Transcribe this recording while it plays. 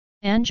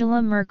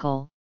Angela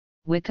Merkel,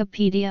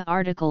 Wikipedia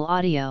article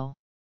audio.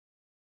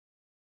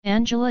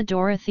 Angela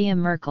Dorothea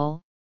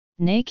Merkel,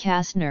 née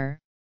Kastner,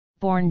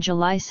 born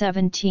July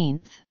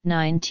 17,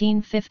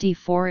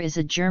 1954, is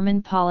a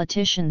German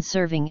politician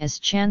serving as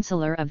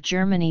Chancellor of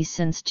Germany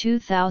since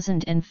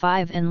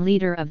 2005 and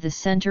leader of the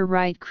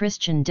centre-right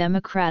Christian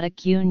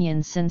Democratic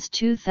Union since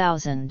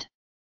 2000.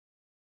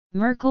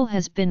 Merkel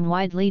has been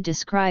widely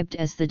described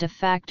as the de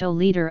facto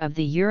leader of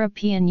the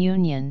European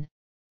Union,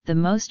 the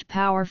most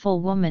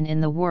powerful woman in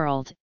the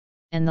world,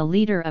 and the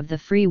leader of the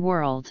free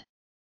world.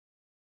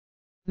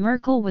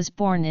 Merkel was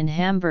born in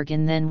Hamburg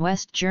in then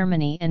West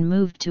Germany and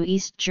moved to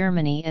East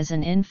Germany as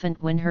an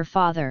infant when her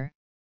father,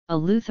 a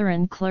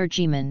Lutheran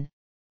clergyman,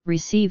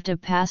 received a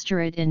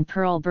pastorate in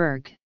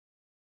Perlberg.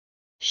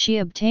 She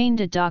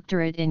obtained a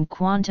doctorate in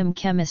quantum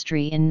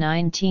chemistry in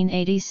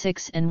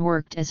 1986 and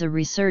worked as a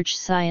research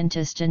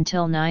scientist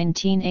until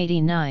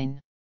 1989.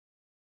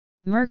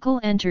 Merkel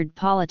entered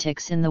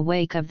politics in the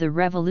wake of the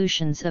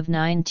revolutions of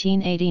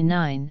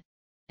 1989,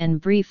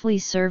 and briefly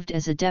served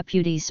as a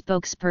deputy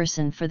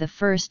spokesperson for the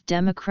first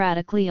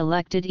democratically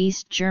elected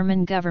East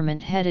German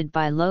government headed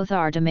by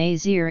Lothar de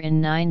Maizière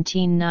in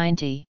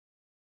 1990.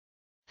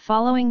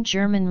 Following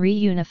German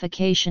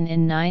reunification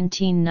in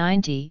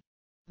 1990,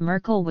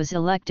 Merkel was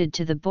elected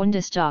to the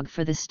Bundestag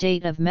for the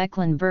state of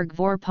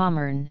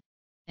Mecklenburg-Vorpommern,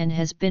 and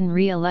has been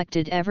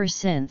re-elected ever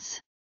since.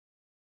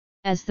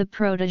 As the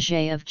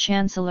protégé of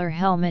Chancellor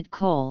Helmut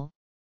Kohl,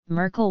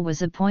 Merkel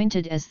was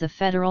appointed as the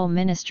Federal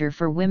Minister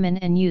for Women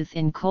and Youth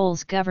in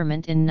Kohl's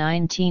government in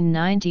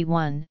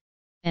 1991,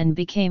 and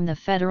became the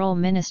Federal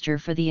Minister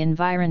for the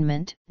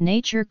Environment,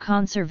 Nature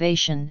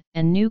Conservation,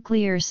 and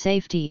Nuclear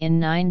Safety in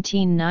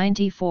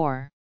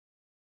 1994.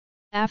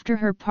 After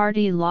her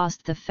party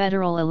lost the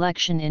federal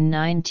election in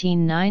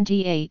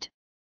 1998,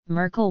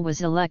 Merkel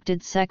was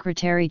elected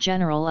Secretary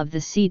General of the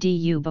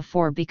CDU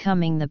before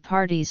becoming the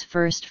party's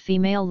first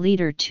female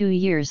leader 2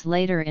 years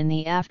later in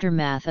the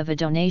aftermath of a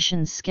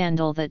donations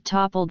scandal that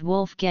toppled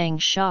Wolfgang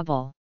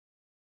Schäuble.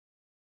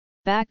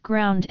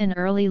 Background and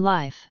early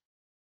life.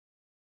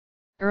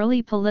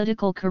 Early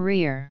political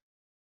career.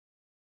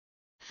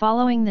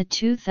 Following the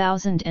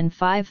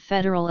 2005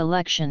 federal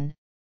election,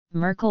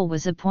 Merkel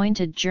was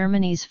appointed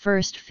Germany's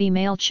first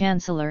female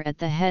chancellor at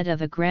the head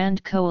of a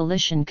grand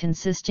coalition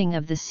consisting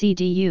of the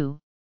CDU,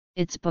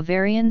 its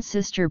Bavarian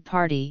sister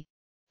party,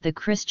 the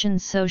Christian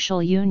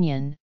Social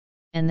Union,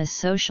 and the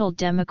Social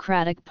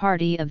Democratic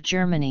Party of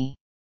Germany.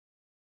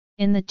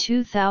 In the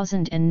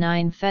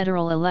 2009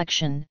 federal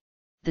election,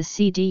 the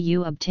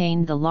CDU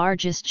obtained the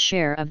largest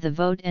share of the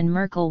vote and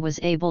Merkel was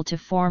able to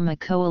form a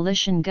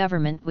coalition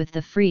government with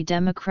the Free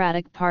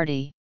Democratic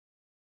Party.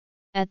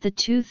 At the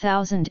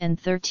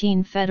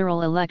 2013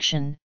 federal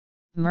election,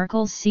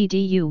 Merkel's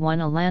CDU won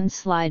a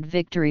landslide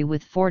victory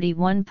with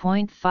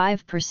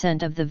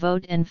 41.5% of the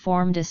vote and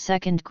formed a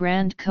second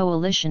grand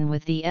coalition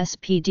with the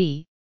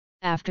SPD,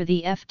 after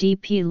the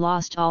FDP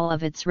lost all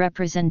of its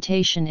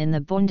representation in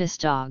the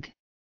Bundestag.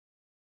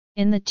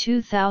 In the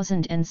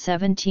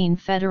 2017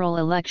 federal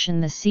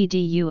election, the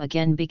CDU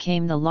again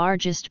became the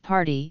largest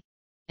party,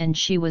 and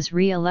she was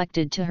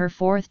re-elected to her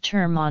fourth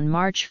term on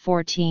March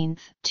 14,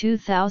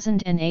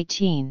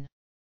 2018.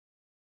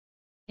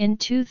 In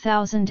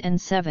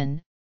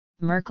 2007,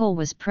 Merkel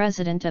was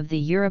president of the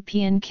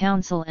European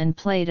Council and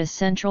played a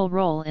central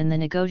role in the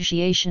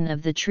negotiation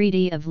of the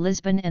Treaty of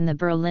Lisbon and the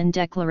Berlin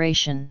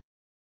Declaration.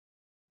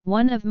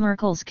 One of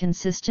Merkel's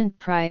consistent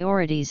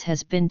priorities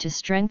has been to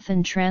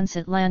strengthen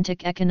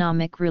transatlantic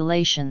economic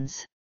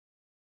relations.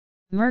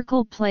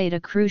 Merkel played a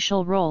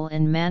crucial role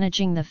in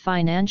managing the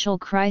financial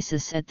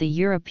crisis at the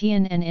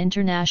European and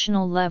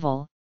international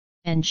level,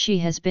 and she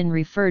has been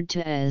referred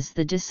to as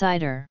the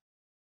decider.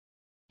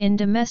 In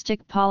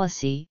domestic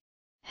policy,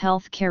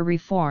 healthcare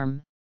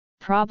reform,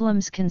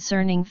 problems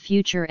concerning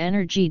future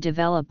energy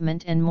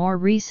development and more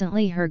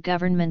recently her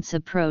government's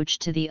approach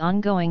to the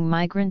ongoing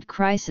migrant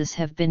crisis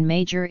have been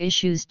major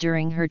issues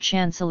during her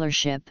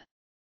chancellorship.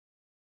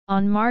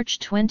 On March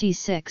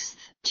 26,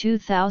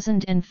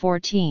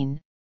 2014,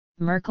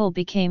 Merkel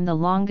became the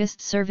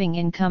longest-serving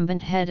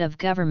incumbent head of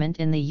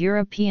government in the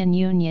European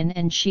Union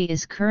and she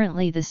is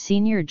currently the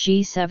senior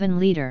G7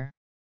 leader.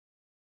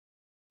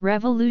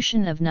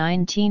 Revolution of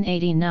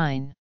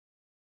 1989.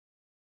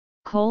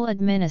 Kohl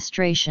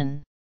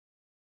administration.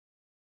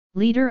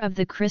 Leader of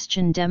the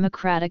Christian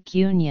Democratic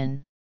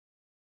Union.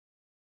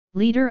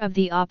 Leader of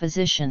the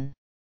opposition.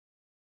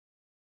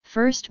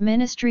 First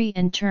ministry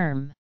and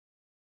term.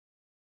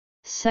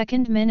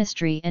 Second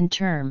ministry and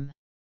term.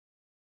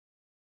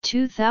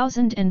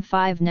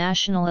 2005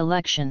 national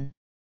election.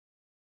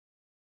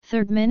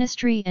 Third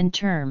ministry and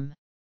term.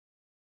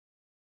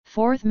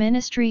 Fourth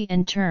ministry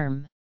and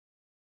term.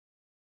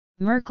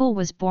 Merkel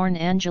was born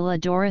Angela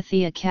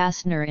Dorothea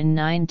Kastner in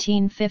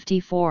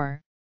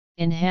 1954,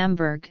 in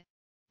Hamburg,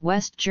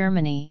 West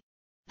Germany,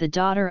 the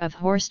daughter of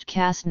Horst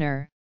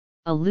Kastner,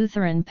 a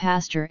Lutheran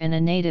pastor and a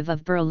native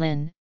of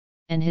Berlin,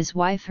 and his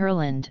wife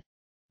Herland,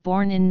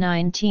 born in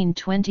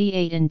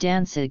 1928 in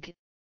Danzig,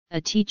 a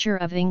teacher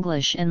of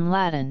English and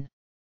Latin.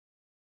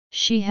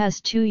 She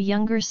has two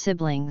younger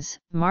siblings,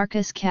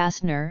 Marcus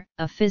Kastner,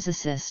 a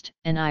physicist,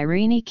 and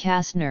Irene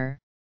Kastner,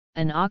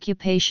 an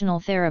occupational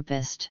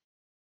therapist.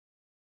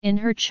 In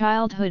her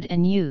childhood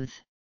and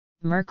youth,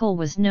 Merkel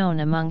was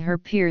known among her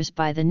peers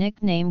by the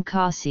nickname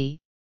Kasi,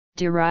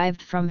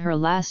 derived from her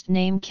last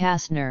name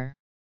Kastner.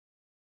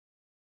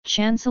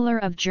 Chancellor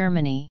of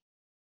Germany.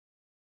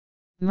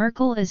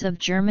 Merkel is of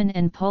German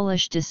and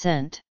Polish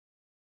descent.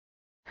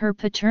 Her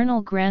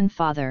paternal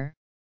grandfather,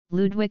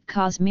 Ludwig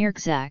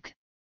Kazimierczak,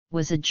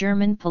 was a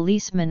German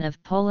policeman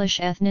of Polish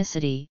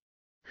ethnicity,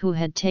 who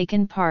had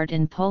taken part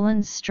in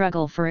Poland's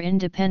struggle for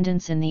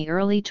independence in the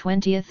early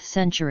 20th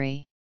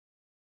century.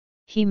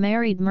 He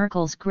married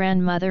Merkel's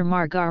grandmother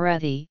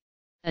Margarete,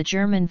 a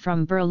German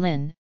from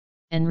Berlin,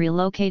 and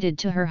relocated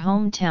to her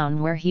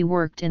hometown where he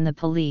worked in the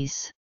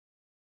police.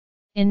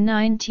 In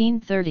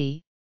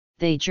 1930,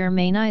 they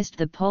Germanized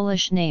the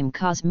Polish name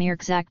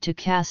Kazimierczak to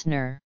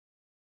Kastner.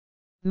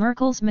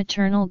 Merkel's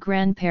maternal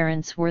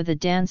grandparents were the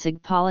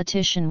Danzig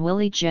politician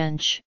Willy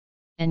Jentsch,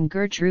 and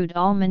Gertrude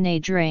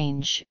Almene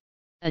Drange,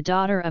 a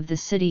daughter of the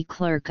city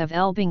clerk of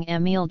Elbing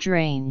Emil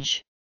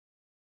Drange.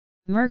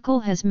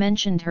 Merkel has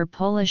mentioned her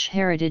Polish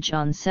heritage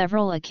on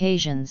several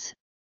occasions,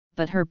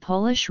 but her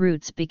Polish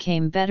roots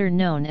became better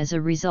known as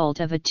a result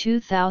of a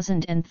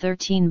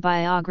 2013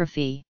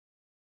 biography.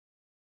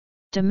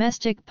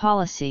 Domestic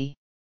policy.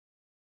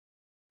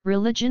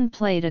 Religion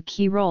played a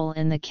key role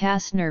in the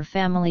Kastner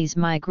family's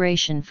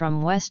migration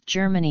from West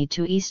Germany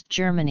to East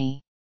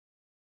Germany.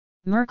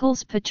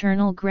 Merkel's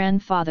paternal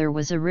grandfather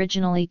was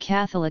originally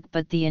Catholic,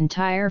 but the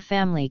entire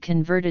family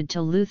converted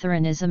to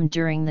Lutheranism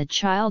during the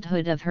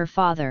childhood of her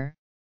father,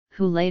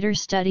 who later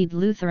studied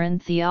Lutheran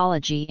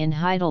theology in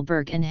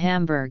Heidelberg and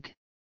Hamburg.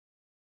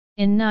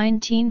 In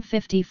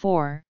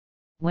 1954,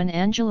 when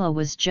Angela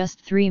was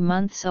just 3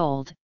 months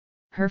old,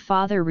 her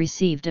father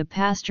received a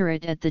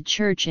pastorate at the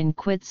church in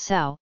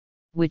Quitzau,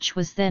 which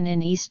was then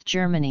in East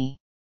Germany.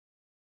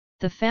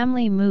 The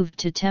family moved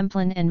to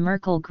Templin, and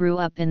Merkel grew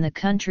up in the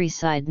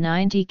countryside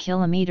 90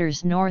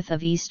 kilometers north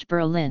of East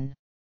Berlin.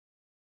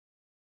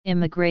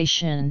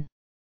 Immigration.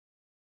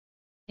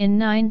 In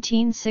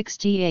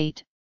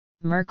 1968,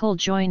 Merkel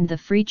joined the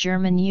Free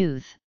German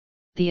Youth,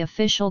 the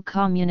official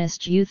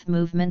communist youth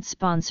movement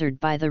sponsored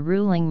by the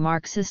ruling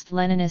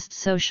Marxist-Leninist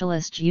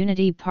Socialist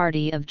Unity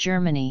Party of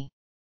Germany.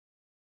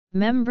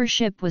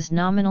 Membership was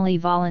nominally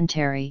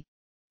voluntary,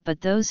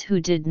 but those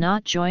who did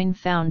not join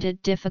found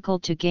it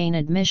difficult to gain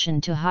admission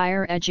to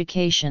higher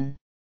education.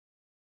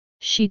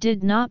 She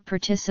did not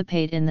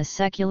participate in the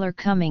secular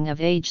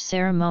coming-of-age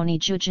ceremony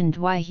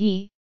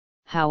Jugendweihe,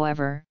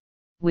 however,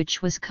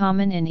 which was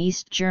common in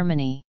East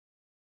Germany.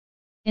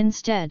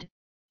 Instead,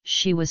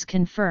 she was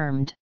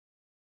confirmed.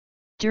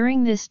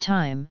 During this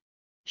time,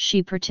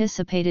 she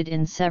participated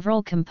in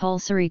several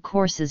compulsory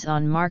courses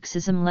on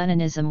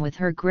Marxism-Leninism, with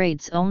her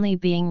grades only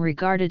being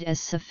regarded as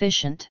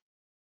sufficient.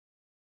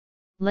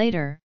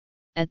 Later,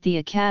 at the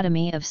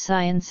Academy of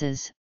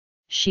Sciences,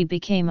 she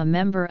became a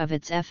member of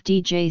its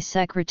FDJ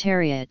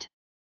secretariat.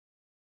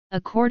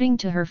 According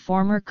to her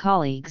former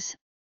colleagues,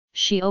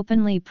 she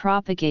openly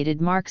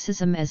propagated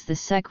Marxism as the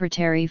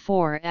secretary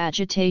for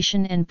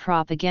agitation and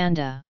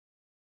propaganda.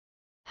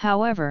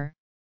 However,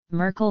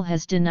 Merkel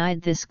has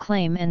denied this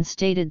claim and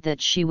stated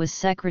that she was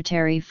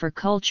secretary for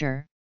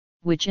culture,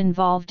 which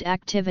involved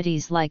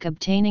activities like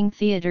obtaining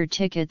theater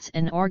tickets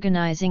and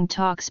organizing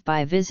talks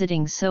by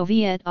visiting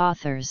Soviet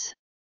authors.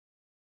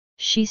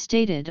 She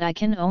stated, "I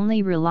can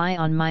only rely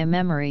on my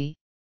memory.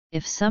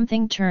 If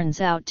something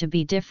turns out to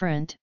be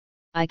different,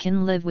 I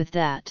can live with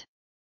that."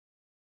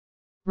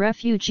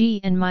 Refugee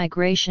and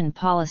migration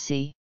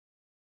policy.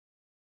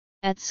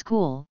 At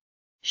school,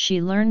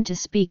 she learned to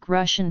speak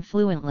Russian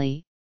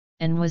fluently,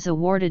 and was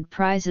awarded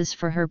prizes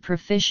for her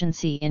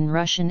proficiency in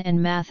Russian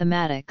and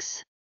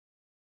mathematics.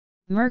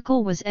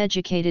 Merkel was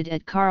educated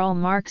at Karl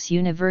Marx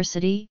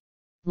University,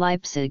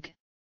 Leipzig,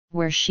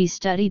 where she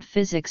studied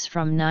physics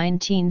from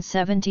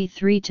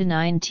 1973 to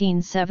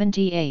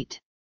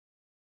 1978.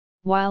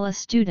 While a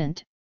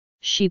student,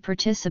 she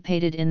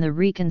participated in the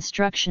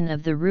reconstruction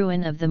of the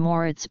ruin of the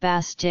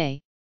Moritzbastei,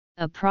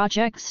 a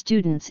project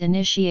students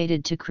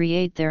initiated to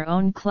create their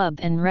own club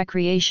and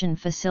recreation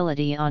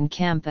facility on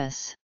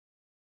campus.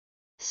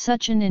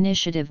 Such an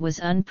initiative was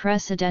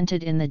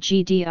unprecedented in the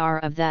GDR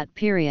of that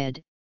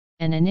period,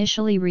 and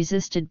initially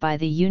resisted by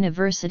the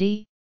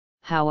university.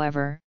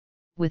 However,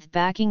 with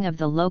backing of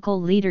the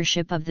local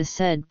leadership of the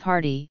said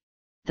party,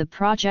 the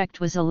project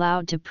was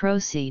allowed to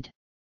proceed.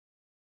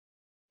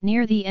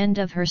 Near the end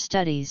of her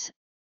studies,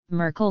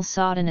 Merkel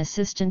sought an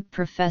assistant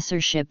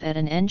professorship at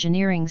an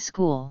engineering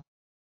school.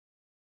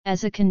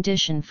 As a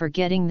condition for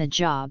getting the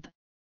job,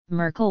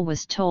 Merkel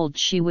was told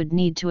she would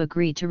need to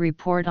agree to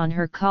report on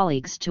her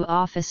colleagues to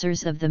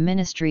officers of the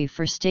Ministry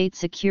for State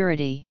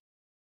Security.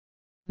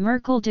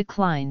 Merkel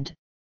declined,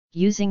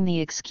 using the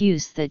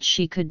excuse that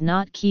she could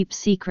not keep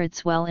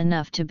secrets well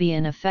enough to be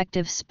an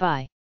effective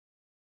spy.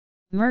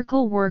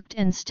 Merkel worked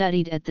and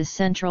studied at the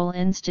Central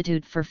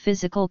Institute for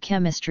Physical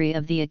Chemistry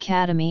of the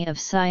Academy of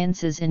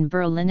Sciences in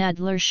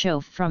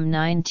Berlin-Adlershof from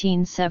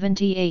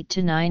 1978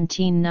 to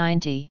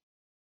 1990.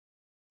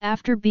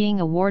 After being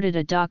awarded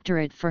a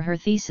doctorate for her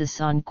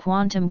thesis on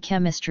quantum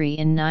chemistry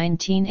in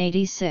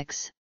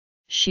 1986,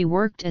 she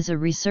worked as a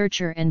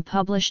researcher and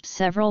published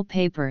several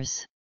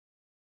papers.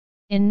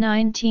 In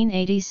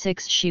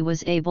 1986 she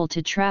was able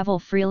to travel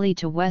freely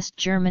to West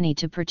Germany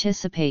to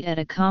participate at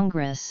a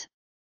congress.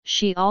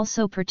 She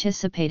also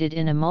participated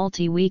in a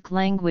multi-week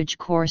language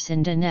course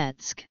in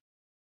Donetsk.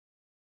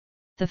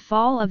 The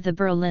fall of the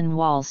Berlin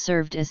Wall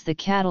served as the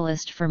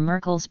catalyst for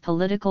Merkel's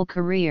political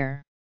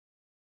career.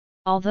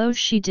 Although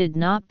she did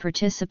not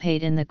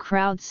participate in the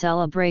crowd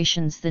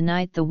celebrations the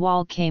night the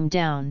wall came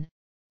down,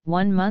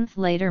 1 month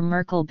later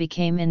Merkel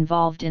became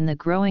involved in the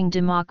growing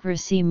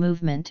democracy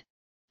movement,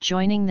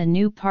 joining the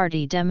new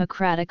party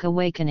Democratic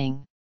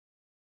Awakening.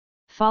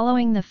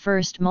 Following the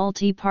first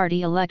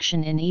multi-party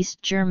election in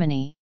East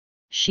Germany,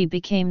 she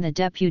became the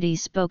deputy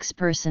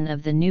spokesperson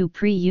of the new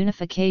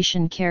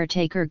pre-unification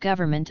caretaker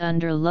government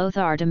under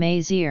Lothar de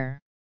Maizière.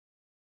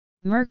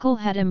 Merkel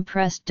had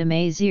impressed de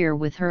Maizière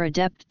with her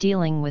adept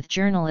dealing with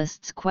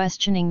journalists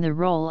questioning the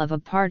role of a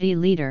party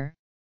leader,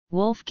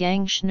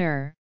 Wolfgang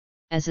Schnurr,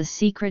 as a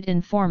secret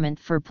informant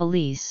for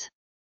police.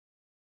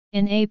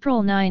 In April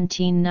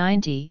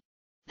 1990,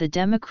 the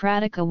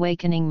Democratic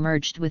Awakening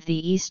merged with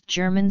the East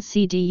German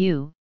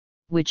CDU,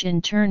 which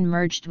in turn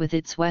merged with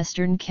its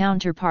Western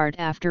counterpart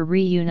after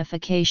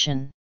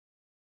reunification.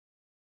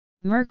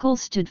 Merkel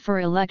stood for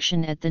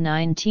election at the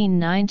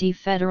 1990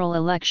 federal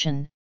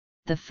election,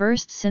 the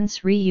first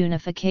since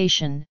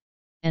reunification,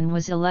 and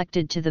was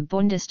elected to the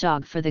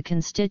Bundestag for the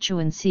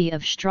constituency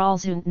of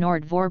Stralsund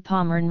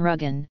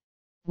Nord-Vorpommern-Rügen,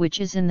 which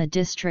is in the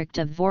district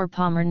of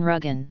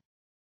Vorpommern-Rügen.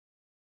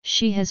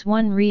 She has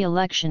won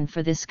re-election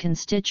for this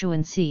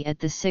constituency at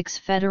the 6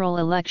 federal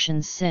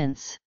elections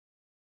since.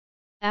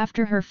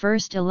 After her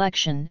first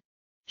election,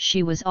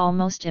 she was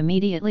almost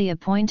immediately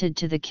appointed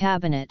to the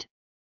cabinet,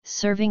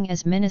 serving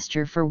as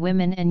Minister for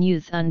Women and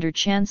Youth under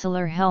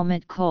Chancellor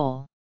Helmut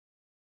Kohl.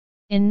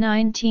 In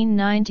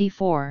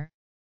 1994,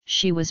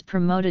 she was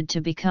promoted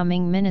to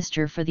becoming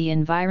Minister for the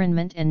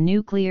Environment and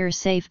Nuclear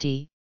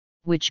Safety,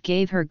 which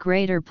gave her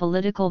greater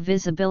political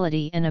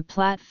visibility and a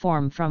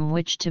platform from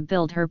which to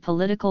build her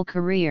political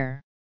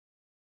career.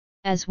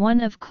 As one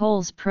of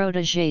Kohl's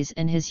protégés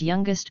and his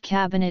youngest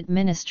cabinet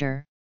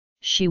minister,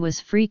 she was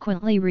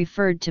frequently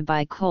referred to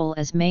by Kohl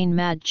as Mein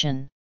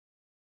Mädchen.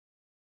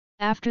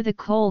 After the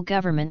Kohl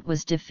government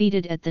was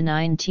defeated at the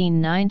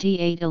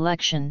 1998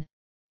 election,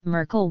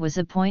 Merkel was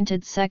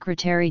appointed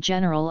Secretary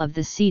General of the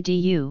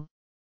CDU,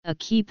 a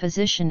key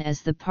position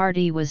as the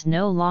party was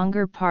no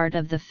longer part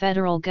of the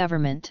federal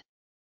government.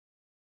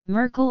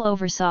 Merkel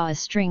oversaw a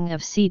string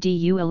of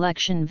CDU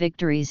election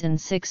victories in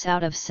 6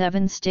 out of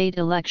 7 state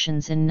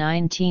elections in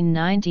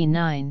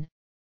 1999,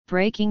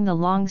 breaking the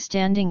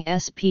long-standing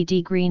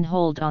SPD Green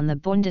hold on the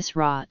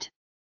Bundesrat.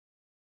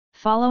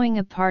 Following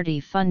a party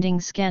funding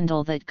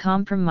scandal that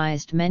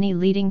compromised many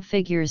leading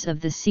figures of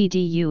the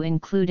CDU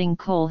including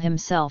Kohl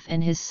himself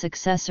and his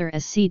successor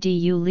as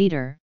CDU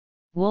leader,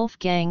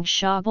 Wolfgang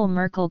Schäuble,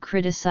 Merkel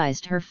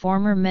criticized her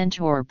former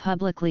mentor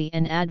publicly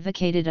and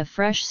advocated a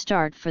fresh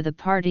start for the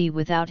party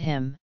without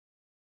him.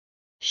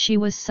 She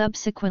was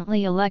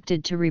subsequently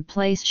elected to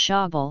replace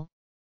Schäuble,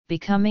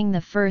 becoming the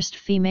first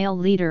female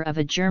leader of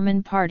a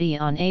German party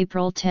on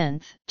April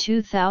 10,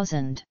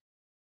 2000.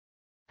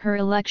 Her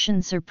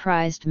election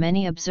surprised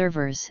many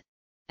observers,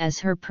 as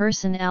her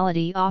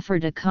personality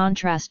offered a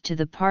contrast to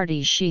the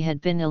party she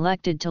had been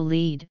elected to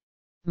lead.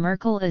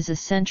 Merkel is a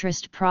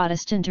centrist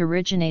Protestant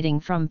originating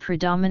from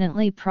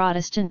predominantly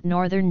Protestant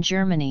northern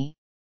Germany,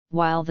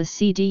 while the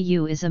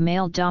CDU is a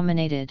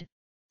male-dominated,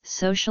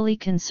 socially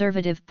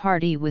conservative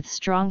party with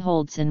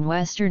strongholds in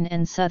western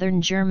and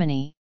southern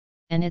Germany,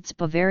 and its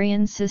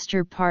Bavarian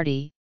sister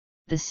party,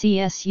 the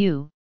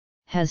CSU,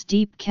 has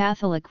deep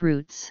Catholic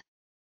roots.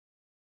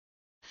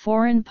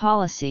 Foreign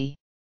policy.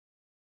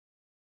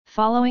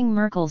 Following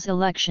Merkel's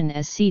election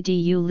as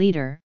CDU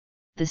leader,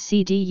 the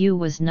CDU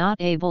was not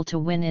able to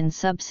win in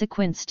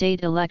subsequent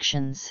state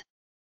elections.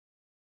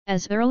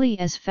 As early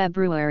as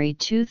February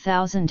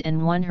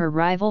 2001, her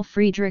rival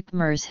Friedrich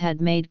Merz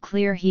had made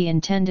clear he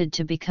intended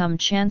to become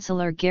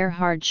Chancellor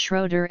Gerhard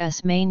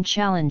Schröder's main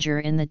challenger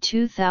in the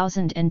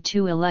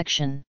 2002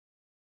 election.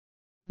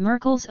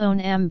 Merkel's own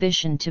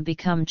ambition to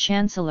become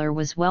Chancellor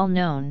was well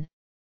known,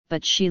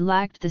 but she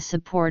lacked the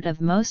support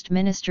of most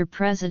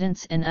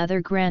minister-presidents and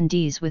other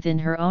grandees within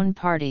her own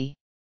party.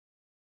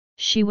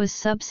 She was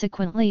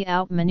subsequently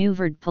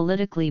outmaneuvered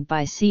politically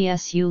by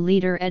CSU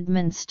leader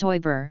Edmund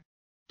Stoiber,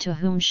 to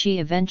whom she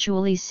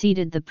eventually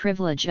ceded the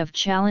privilege of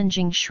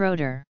challenging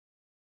Schröder.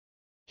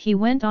 He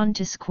went on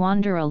to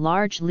squander a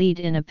large lead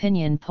in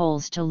opinion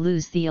polls to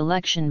lose the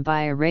election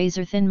by a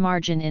razor-thin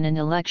margin in an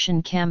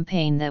election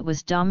campaign that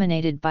was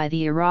dominated by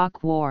the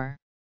Iraq War.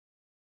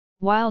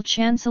 While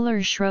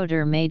Chancellor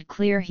Schroeder made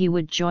clear he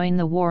would join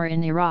the war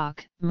in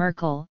Iraq,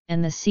 Merkel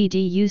and the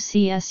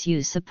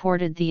CDU-CSU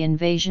supported the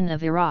invasion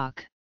of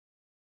Iraq.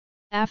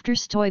 After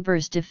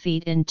Stoiber's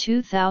defeat in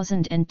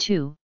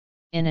 2002,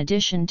 in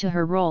addition to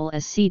her role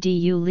as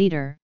CDU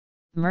leader,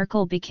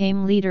 Merkel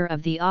became leader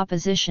of the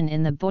opposition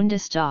in the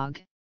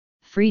Bundestag.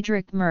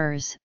 Friedrich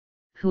Merz,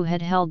 who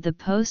had held the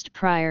post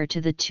prior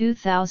to the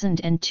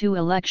 2002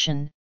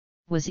 election,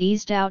 was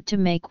eased out to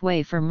make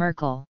way for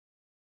Merkel.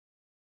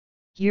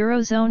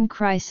 Eurozone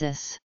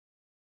crisis.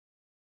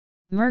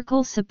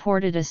 Merkel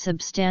supported a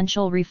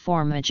substantial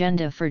reform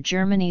agenda for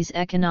Germany's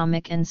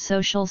economic and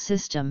social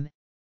system,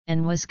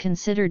 and was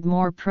considered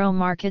more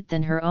pro-market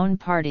than her own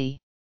party.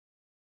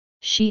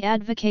 She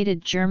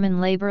advocated German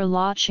labor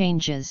law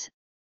changes,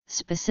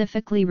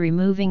 specifically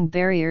removing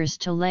barriers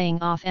to laying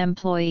off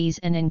employees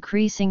and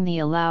increasing the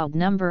allowed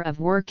number of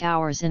work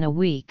hours in a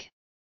week.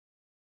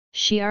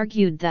 She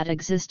argued that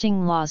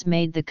existing laws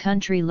made the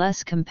country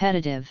less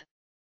competitive,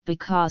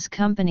 because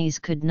companies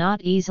could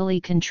not easily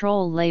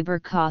control labor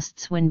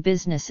costs when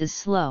business is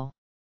slow.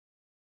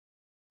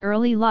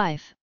 Early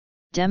life,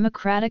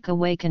 Democratic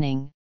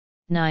Awakening,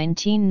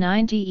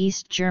 1990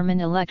 East German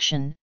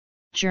election,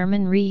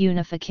 German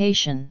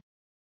reunification.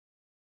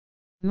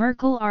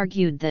 Merkel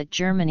argued that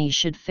Germany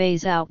should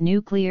phase out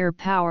nuclear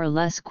power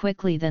less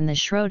quickly than the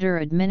Schroeder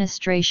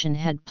administration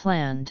had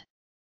planned.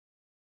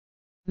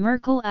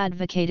 Merkel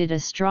advocated a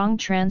strong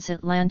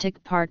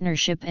transatlantic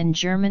partnership and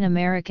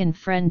German-American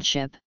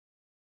friendship.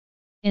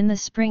 In the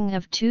spring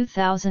of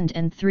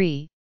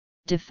 2003,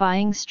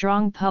 defying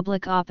strong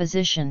public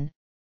opposition,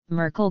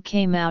 Merkel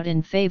came out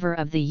in favor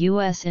of the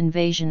U.S.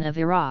 invasion of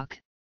Iraq,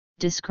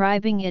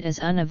 describing it as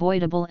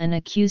unavoidable and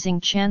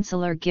accusing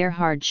Chancellor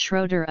Gerhard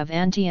Schroeder of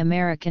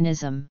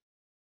anti-Americanism.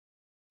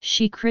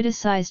 She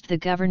criticized the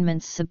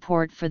government's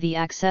support for the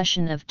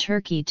accession of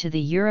Turkey to the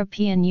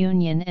European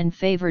Union and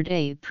favored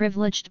a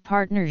privileged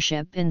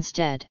partnership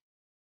instead.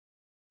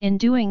 In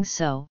doing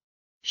so,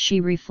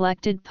 she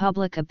reflected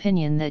public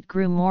opinion that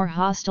grew more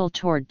hostile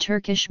toward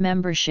Turkish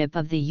membership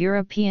of the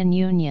European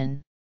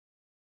Union.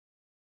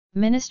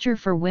 Minister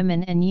for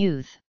Women and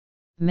Youth,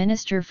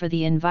 Minister for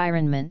the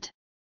Environment.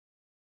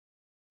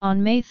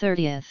 On May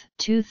 30,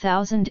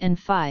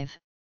 2005,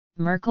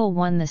 Merkel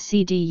won the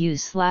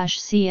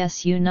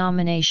CDU/CSU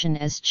nomination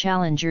as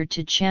challenger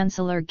to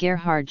Chancellor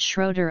Gerhard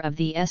Schroeder of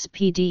the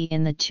SPD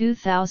in the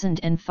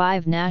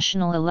 2005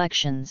 national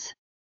elections.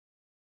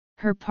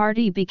 Her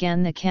party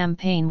began the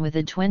campaign with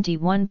a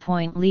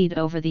 21-point lead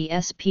over the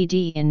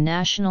SPD in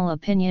national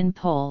opinion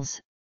polls,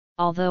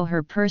 although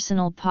her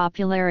personal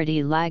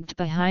popularity lagged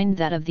behind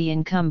that of the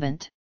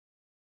incumbent.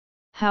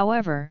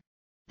 However,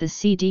 the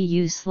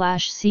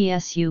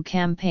CDU/CSU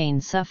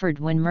campaign suffered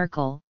when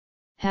Merkel,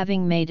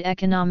 having made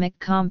economic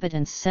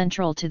competence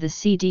central to the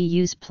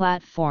CDU's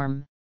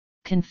platform,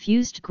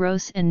 confused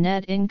gross and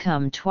net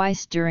income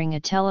twice during a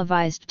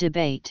televised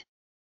debate.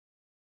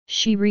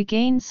 She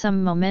regained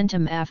some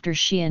momentum after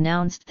she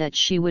announced that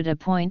she would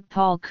appoint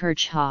Paul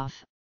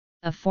Kirchhoff,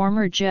 a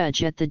former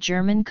judge at the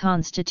German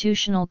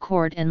Constitutional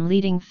Court and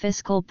leading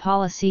fiscal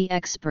policy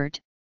expert,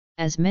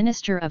 as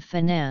Minister of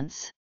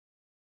Finance.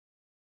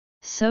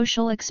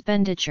 Social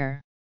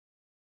expenditure.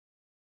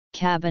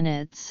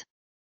 Cabinets.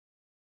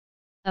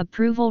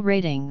 Approval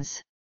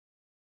ratings.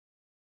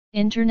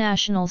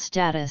 International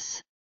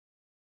status.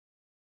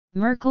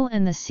 Merkel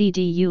and the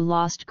CDU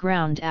lost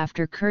ground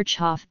after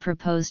Kirchhoff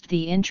proposed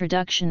the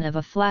introduction of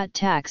a flat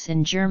tax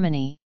in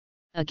Germany,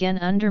 again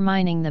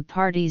undermining the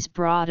party's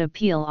broad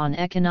appeal on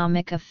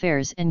economic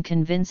affairs and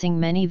convincing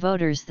many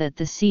voters that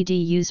the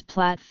CDU's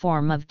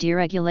platform of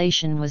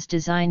deregulation was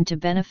designed to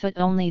benefit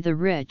only the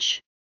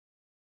rich.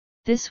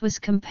 This was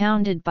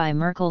compounded by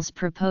Merkel's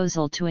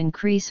proposal to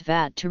increase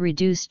VAT to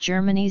reduce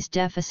Germany's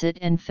deficit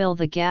and fill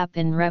the gap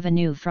in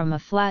revenue from a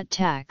flat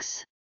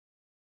tax.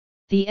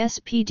 The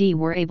SPD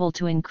were able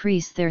to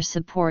increase their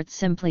support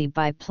simply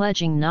by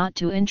pledging not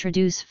to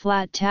introduce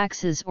flat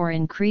taxes or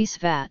increase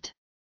VAT.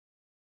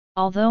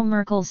 Although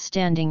Merkel's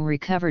standing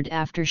recovered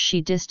after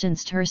she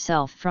distanced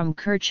herself from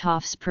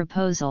Kirchhoff's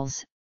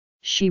proposals,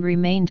 she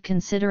remained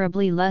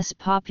considerably less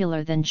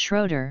popular than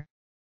Schroeder,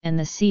 and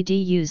the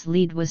CDU's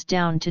lead was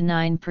down to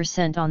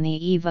 9% on the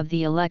eve of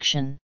the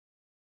election.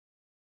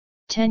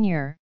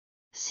 Tenure,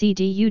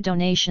 CDU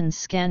donations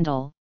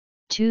scandal,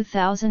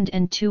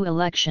 2002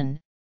 election,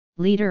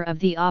 leader of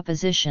the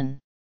opposition.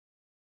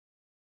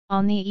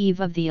 On the eve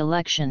of the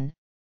election,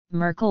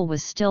 Merkel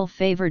was still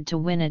favored to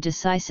win a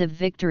decisive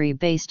victory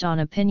based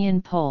on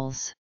opinion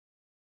polls.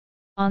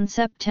 On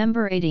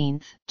September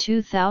 18,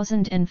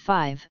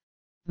 2005,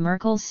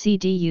 Merkel's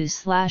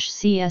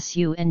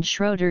CDU/CSU and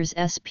Schroeder's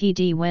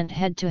SPD went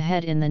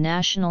head-to-head in the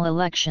national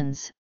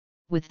elections,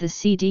 with the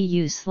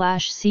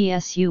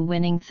CDU/CSU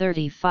winning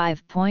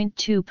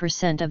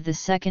 35.2% of the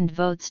second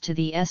votes to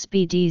the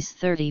SPD's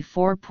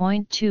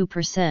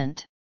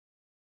 34.2%.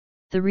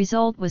 The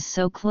result was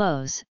so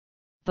close,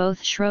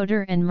 both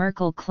Schroeder and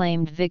Merkel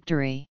claimed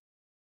victory.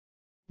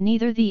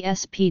 Neither the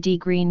SPD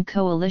Green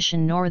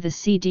coalition nor the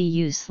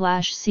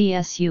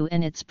CDU/CSU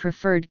and its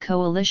preferred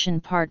coalition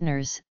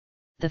partners,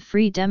 the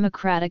Free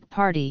Democratic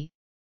Party,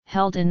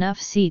 held enough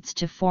seats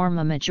to form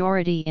a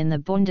majority in the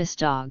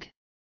Bundestag.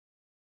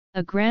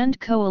 A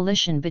grand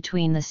coalition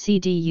between the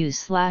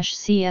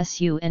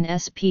CDU/CSU and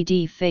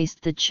SPD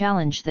faced the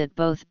challenge that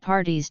both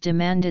parties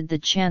demanded the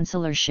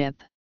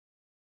chancellorship.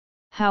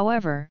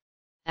 However,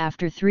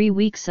 after 3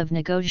 weeks of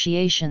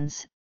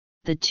negotiations,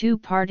 the two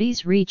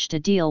parties reached a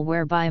deal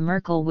whereby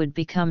Merkel would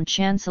become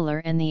chancellor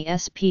and the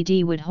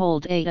SPD would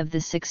hold 8 of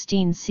the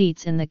 16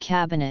 seats in the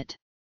cabinet.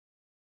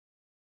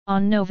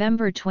 On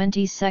November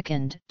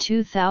 22,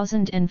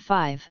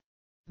 2005,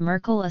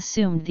 Merkel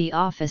assumed the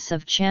office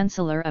of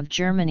Chancellor of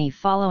Germany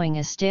following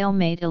a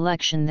stalemate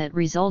election that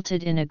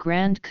resulted in a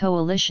grand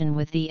coalition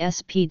with the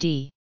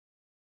SPD.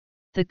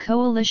 The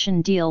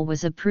coalition deal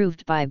was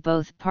approved by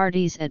both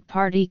parties at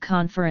party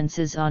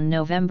conferences on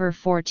November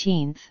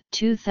 14,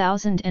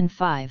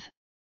 2005.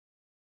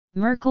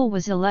 Merkel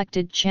was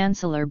elected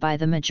Chancellor by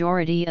the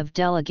majority of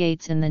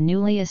delegates in the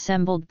newly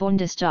assembled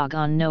Bundestag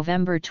on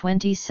November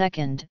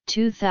 22,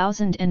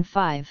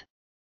 2005,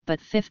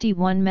 but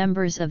 51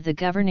 members of the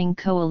governing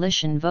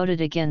coalition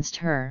voted against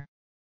her.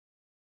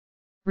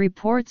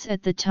 Reports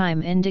at the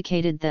time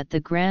indicated that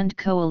the Grand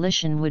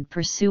Coalition would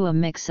pursue a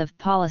mix of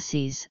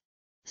policies,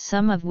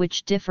 some of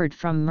which differed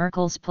from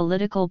Merkel's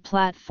political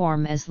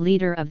platform as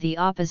leader of the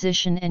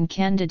opposition and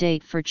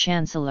candidate for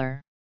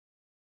chancellor.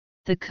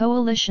 The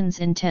coalition's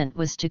intent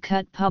was to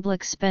cut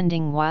public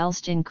spending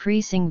whilst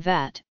increasing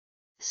VAT,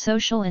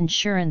 social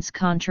insurance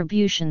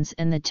contributions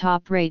and the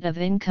top rate of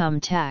income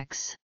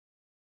tax.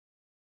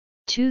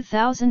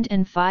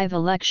 2005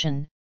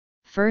 election,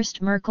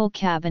 First Merkel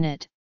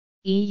Cabinet,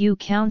 EU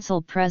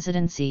Council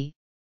Presidency,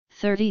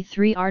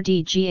 33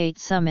 RDG8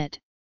 Summit,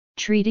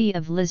 Treaty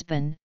of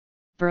Lisbon,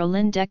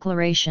 Berlin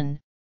Declaration,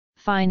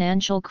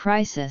 Financial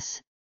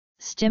Crisis,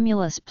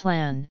 Stimulus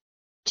Plan,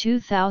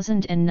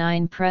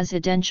 2009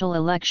 Presidential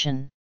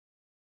Election.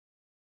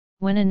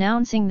 When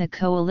announcing the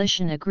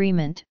coalition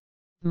agreement,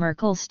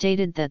 Merkel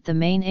stated that the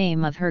main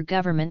aim of her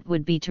government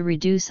would be to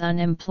reduce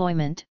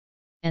unemployment,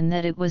 and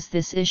that it was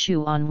this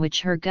issue on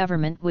which her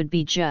government would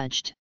be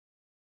judged.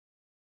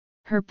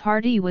 Her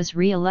party was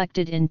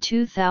re-elected in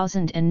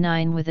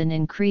 2009 with an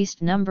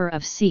increased number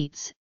of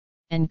seats,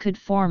 and could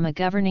form a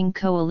governing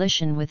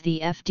coalition with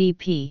the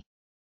FDP.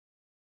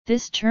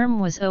 This term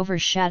was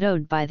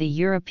overshadowed by the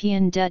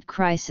European debt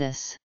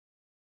crisis.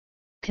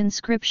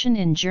 Conscription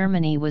in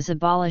Germany was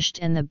abolished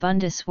and the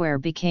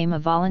Bundeswehr became a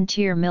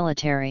volunteer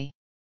military.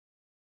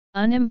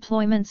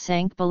 Unemployment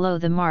sank below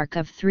the mark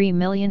of 3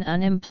 million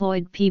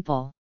unemployed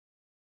people.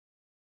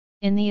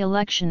 In the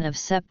election of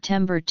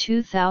September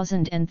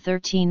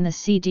 2013, the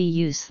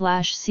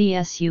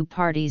CDU/CSU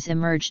parties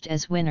emerged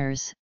as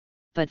winners,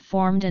 but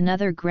formed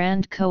another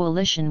grand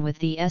coalition with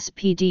the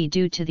SPD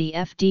due to the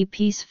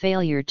FDP's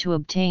failure to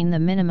obtain the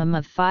minimum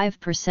of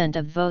 5%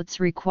 of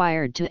votes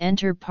required to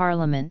enter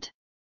parliament.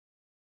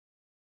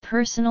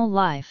 Personal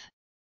life.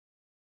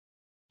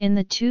 In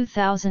the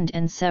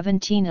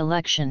 2017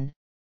 election,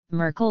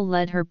 Merkel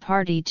led her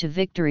party to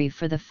victory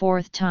for the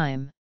fourth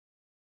time.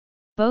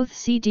 Both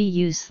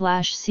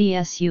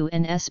CDU/CSU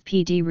and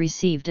SPD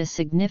received a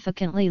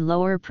significantly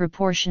lower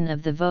proportion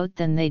of the vote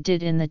than they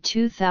did in the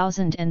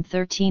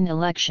 2013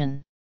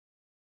 election,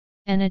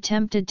 and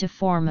attempted to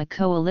form a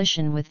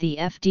coalition with the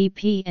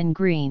FDP and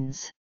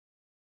Greens.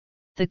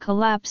 The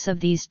collapse of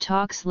these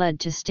talks led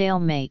to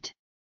stalemate.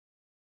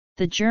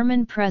 The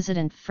German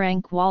President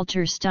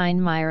Frank-Walter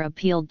Steinmeier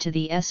appealed to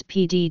the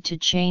SPD to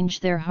change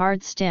their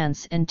hard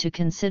stance and to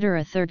consider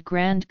a third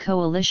grand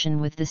coalition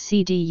with the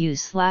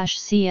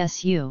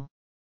CDU/CSU.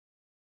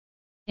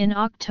 In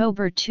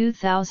October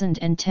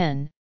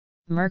 2010,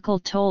 Merkel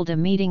told a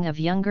meeting of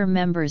younger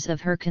members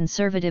of her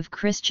conservative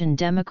Christian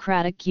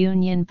Democratic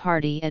Union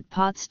Party at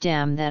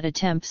Potsdam that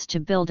attempts to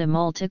build a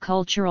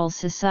multicultural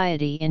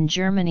society in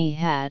Germany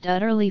had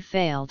utterly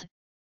failed,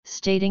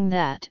 stating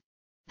that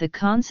the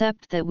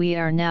concept that we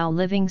are now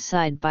living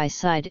side by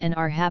side and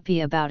are happy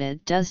about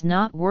it does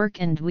not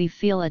work, and we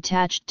feel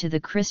attached to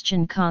the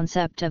Christian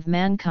concept of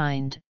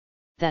mankind,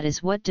 that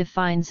is what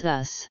defines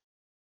us.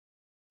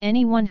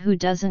 Anyone who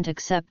doesn't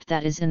accept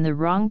that is in the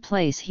wrong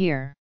place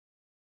here.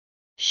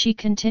 She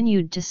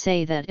continued to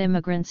say that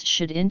immigrants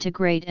should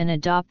integrate and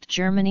adopt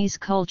Germany's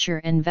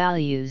culture and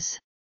values.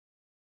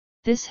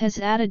 This has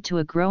added to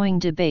a growing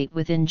debate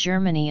within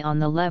Germany on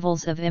the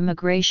levels of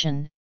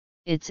immigration,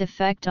 its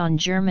effect on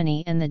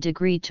Germany and the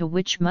degree to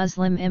which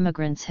Muslim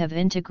immigrants have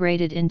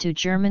integrated into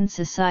German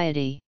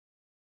society.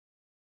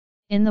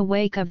 In the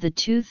wake of the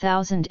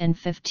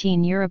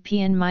 2015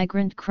 European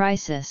migrant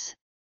crisis,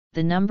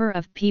 the number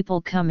of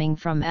people coming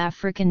from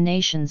African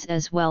nations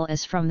as well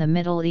as from the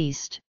Middle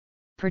East,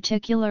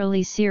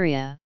 particularly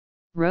Syria,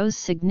 rose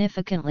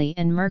significantly,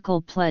 and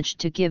Merkel pledged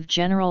to give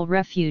general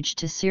refuge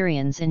to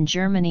Syrians in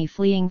Germany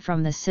fleeing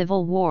from the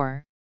civil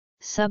war,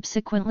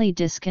 subsequently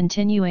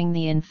discontinuing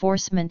the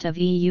enforcement of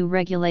EU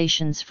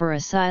regulations for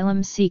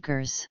asylum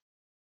seekers.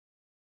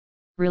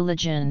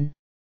 Religion.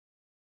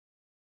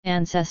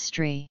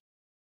 Ancestry.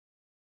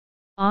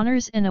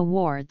 Honors and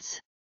awards.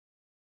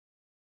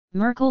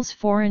 Merkel's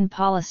foreign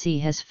policy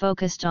has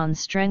focused on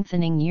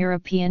strengthening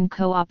European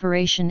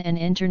cooperation and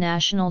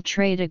international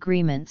trade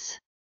agreements.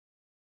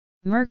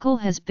 Merkel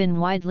has been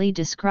widely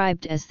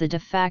described as the de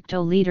facto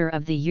leader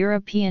of the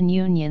European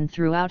Union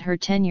throughout her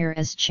tenure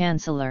as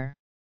Chancellor.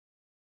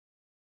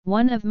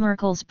 One of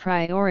Merkel's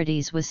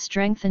priorities was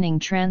strengthening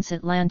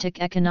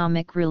transatlantic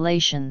economic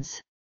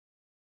relations.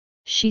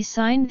 She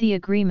signed the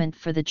agreement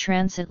for the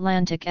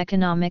Transatlantic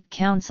Economic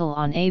Council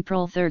on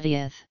April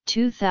 30,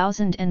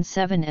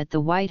 2007 at the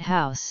White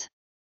House.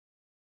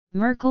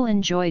 Merkel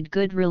enjoyed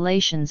good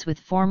relations with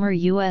former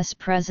U.S.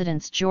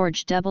 Presidents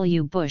George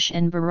W. Bush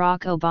and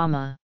Barack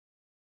Obama.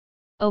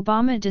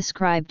 Obama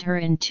described her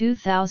in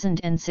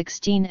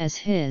 2016 as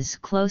his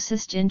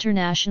closest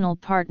international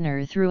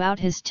partner throughout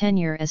his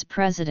tenure as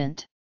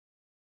president.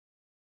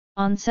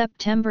 On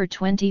September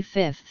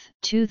 25,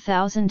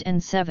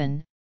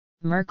 2007,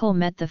 Merkel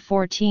met the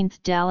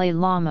 14th Dalai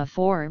Lama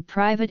for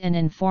private and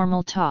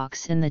informal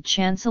talks in the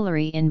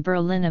Chancellery in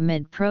Berlin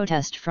amid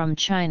protest from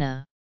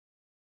China.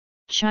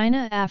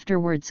 China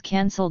afterwards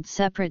cancelled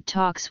separate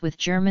talks with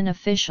German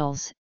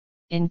officials,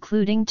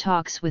 including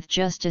talks with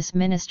Justice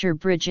Minister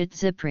Brigitte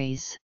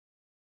Zypries.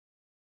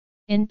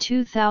 In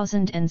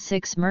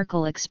 2006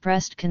 Merkel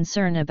expressed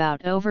concern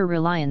about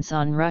over-reliance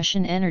on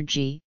Russian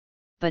energy,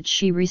 but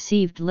she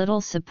received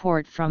little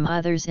support from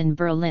others in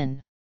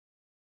Berlin.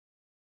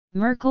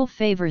 Merkel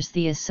favors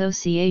the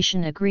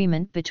association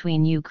agreement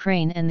between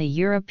Ukraine and the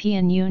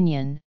European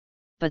Union,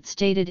 but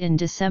stated in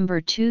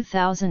December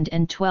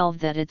 2012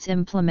 that its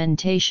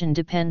implementation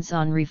depends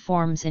on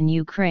reforms in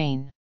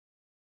Ukraine.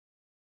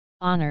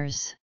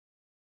 Honors.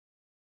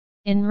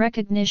 In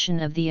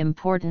recognition of the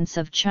importance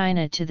of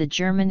China to the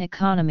German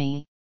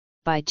economy,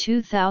 by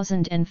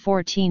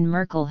 2014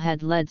 Merkel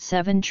had led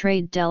 7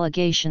 trade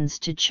delegations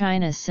to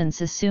China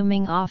since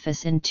assuming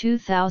office in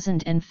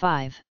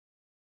 2005.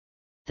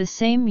 The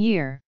same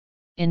year,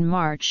 in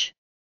March,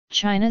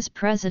 China's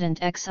President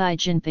Xi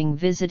Jinping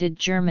visited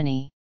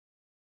Germany.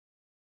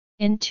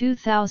 In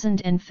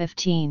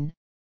 2015,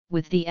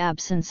 with the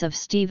absence of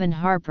Stephen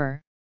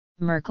Harper,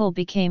 Merkel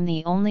became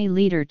the only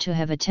leader to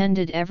have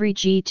attended every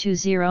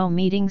G20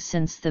 meeting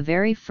since the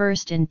very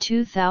first in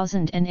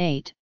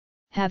 2008,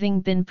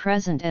 having been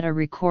present at a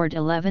record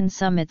 11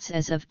 summits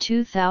as of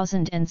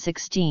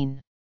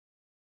 2016.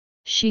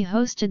 She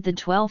hosted the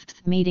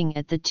 12th meeting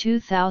at the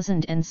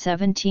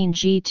 2017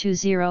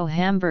 G20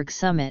 Hamburg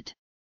Summit.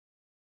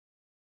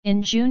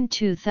 In June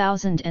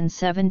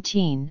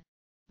 2017,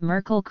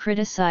 Merkel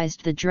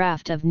criticized the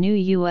draft of new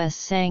U.S.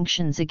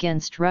 sanctions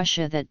against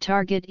Russia that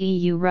target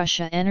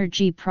EU-Russia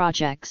energy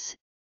projects,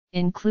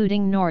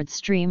 including Nord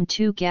Stream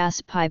 2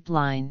 gas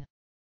pipeline.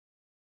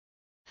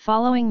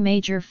 Following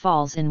major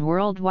falls in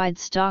worldwide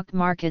stock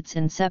markets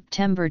in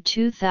September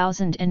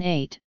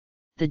 2008,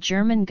 the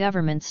German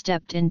government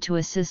stepped in to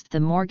assist the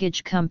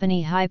mortgage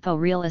company Hypo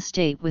Real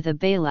Estate with a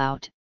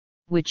bailout,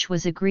 which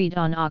was agreed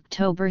on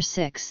October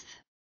 6,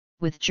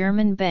 with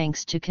German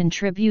banks to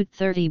contribute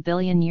 €30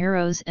 billion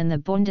and the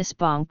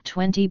Bundesbank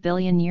 €20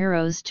 billion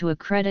to a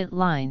credit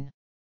line.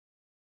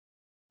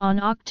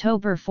 On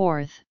October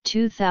 4,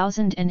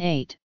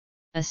 2008,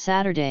 a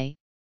Saturday,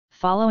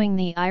 following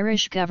the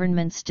Irish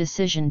government's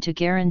decision to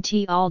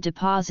guarantee all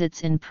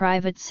deposits in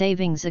private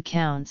savings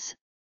accounts,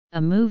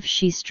 a move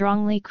she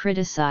strongly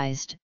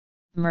criticized,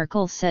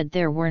 Merkel said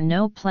there were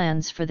no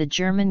plans for the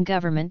German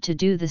government to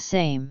do the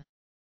same.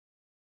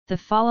 The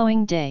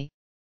following day,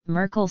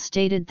 Merkel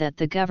stated that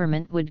the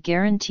government would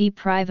guarantee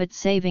private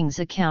savings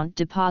account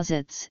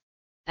deposits,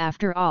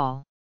 after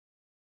all.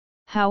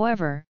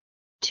 However,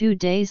 2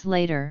 days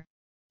later,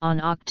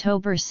 on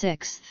October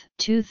 6,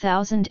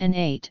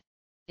 2008,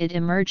 it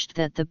emerged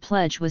that the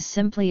pledge was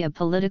simply a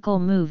political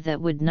move that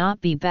would not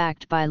be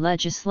backed by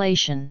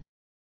legislation.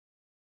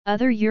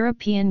 Other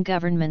European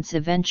governments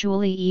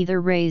eventually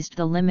either raised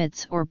the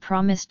limits or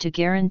promised to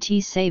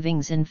guarantee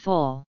savings in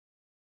full.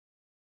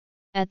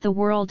 At the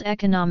World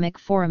Economic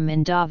Forum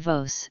in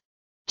Davos,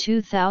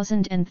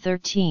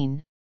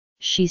 2013,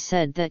 she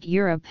said that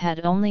Europe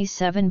had only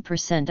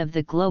 7% of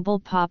the global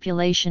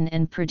population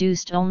and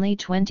produced only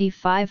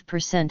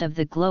 25% of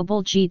the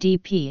global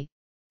GDP,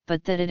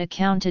 but that it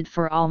accounted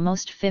for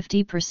almost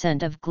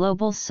 50% of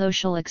global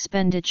social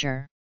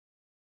expenditure.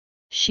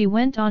 She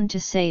went on to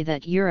say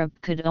that Europe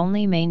could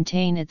only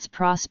maintain its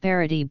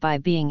prosperity by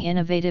being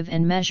innovative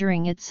and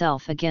measuring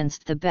itself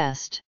against the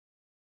best.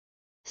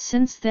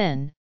 Since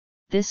then,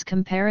 this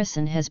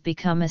comparison has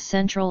become a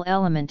central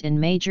element in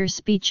major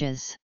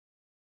speeches.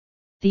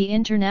 The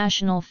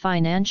international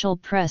financial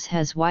press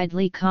has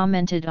widely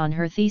commented on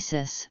her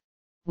thesis,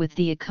 with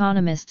The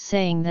Economist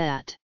saying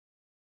that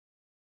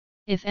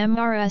if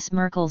Ms.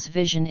 Merkel's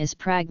vision is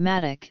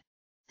pragmatic,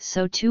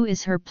 so too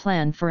is her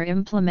plan for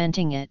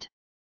implementing it.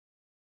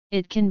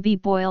 It can be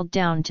boiled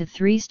down to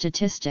 3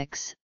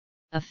 statistics,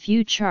 a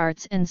few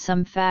charts and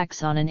some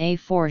facts on an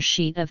A4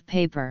 sheet of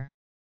paper.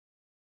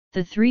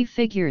 The 3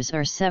 figures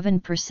are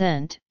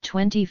 7%,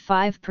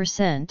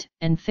 25%,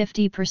 and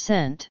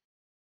 50%.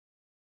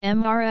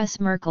 Ms.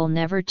 Merkel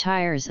never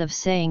tires of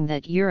saying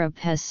that Europe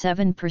has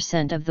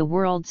 7% of the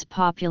world's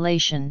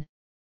population,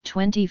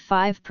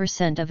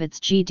 25% of its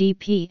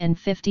GDP and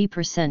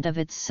 50% of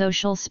its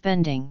social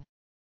spending.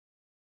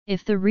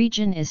 If the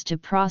region is to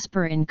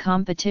prosper in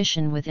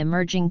competition with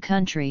emerging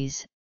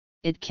countries,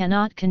 it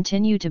cannot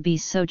continue to be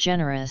so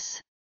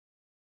generous.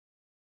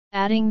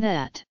 Adding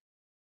that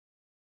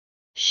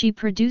she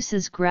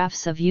produces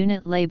graphs of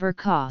unit labour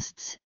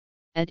costs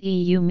at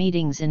EU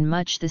meetings in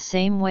much the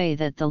same way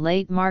that the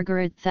late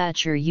Margaret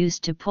Thatcher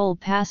used to pull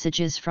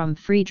passages from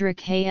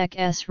Friedrich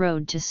Hayek's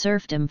Road to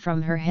Serfdom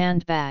from her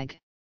handbag.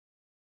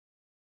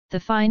 The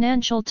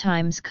Financial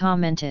Times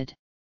commented,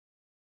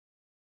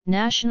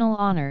 "National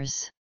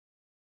honours.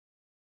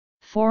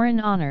 Foreign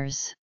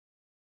honours."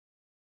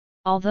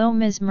 Although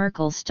Ms.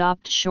 Merkel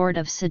stopped short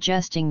of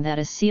suggesting that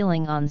a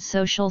ceiling on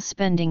social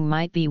spending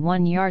might be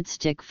one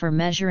yardstick for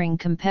measuring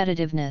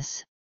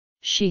competitiveness,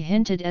 she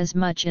hinted as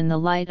much in the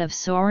light of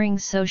soaring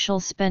social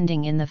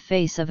spending in the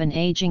face of an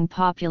aging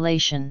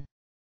population.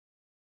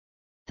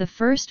 The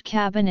first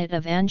cabinet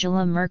of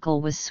Angela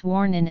Merkel was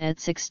sworn in at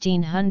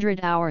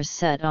 1600 hours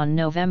set on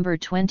November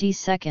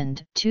 22,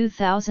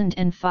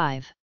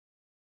 2005.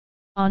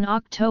 On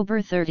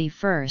October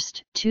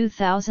 31,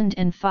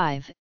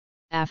 2005,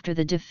 after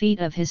the defeat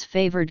of his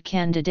favoured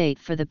candidate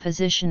for the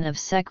position of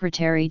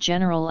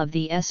Secretary-General of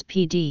the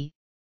SPD,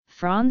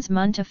 Franz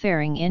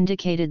Müntefering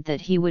indicated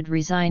that he would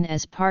resign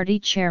as party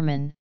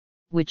chairman,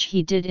 which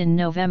he did in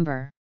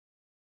November.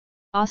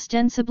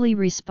 Ostensibly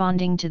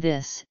responding to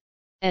this,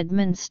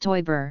 Edmund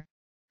Stoiber,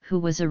 who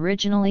was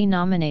originally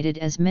nominated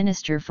as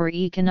Minister for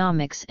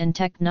Economics and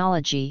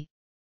Technology,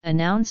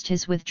 announced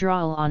his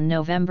withdrawal on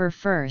November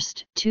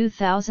 1,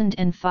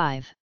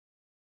 2005.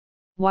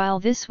 While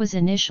this was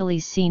initially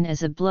seen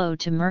as a blow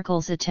to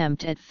Merkel's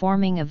attempt at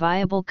forming a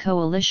viable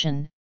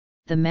coalition,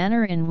 the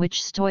manner in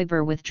which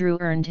Stoiber withdrew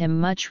earned him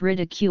much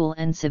ridicule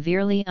and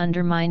severely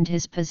undermined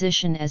his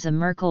position as a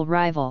Merkel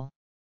rival.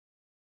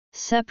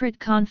 Separate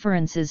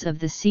conferences of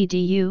the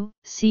CDU,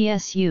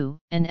 CSU,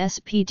 and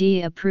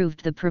SPD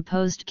approved the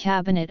proposed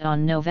cabinet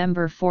on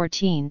November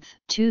 14,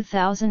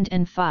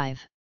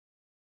 2005.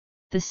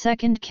 The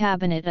second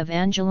cabinet of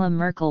Angela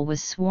Merkel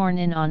was sworn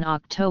in on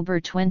October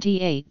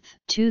 28,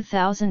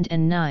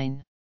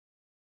 2009.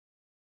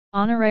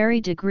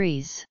 Honorary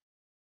degrees.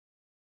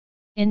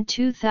 In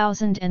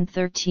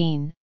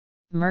 2013,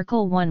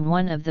 Merkel won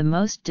one of the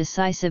most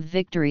decisive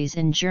victories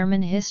in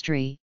German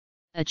history,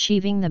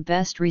 achieving the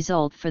best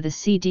result for the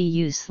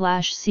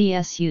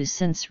CDU/CSU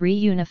since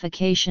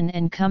reunification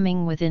and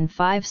coming within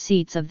 5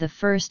 seats of the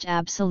first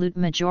absolute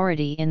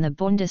majority in the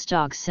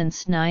Bundestag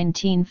since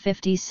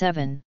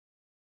 1957.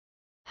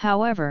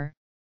 However,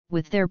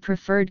 with their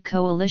preferred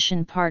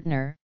coalition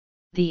partner,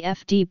 the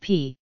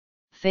FDP,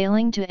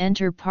 failing to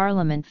enter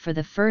parliament for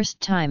the first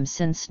time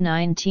since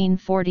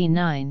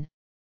 1949,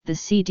 the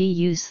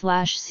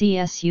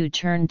CDU/CSU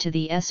turned to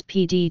the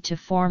SPD to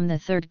form the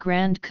third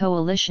grand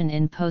coalition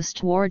in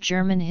post-war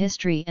German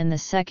history and the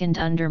second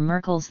under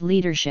Merkel's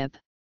leadership.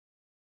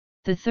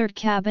 The third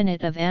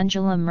cabinet of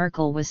Angela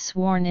Merkel was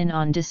sworn in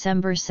on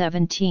December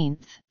 17,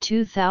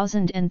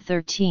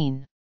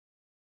 2013.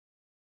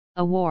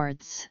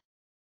 Awards.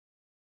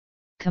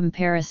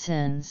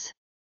 Comparisons.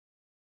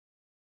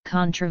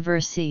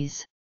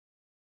 Controversies.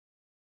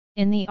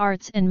 In the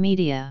arts and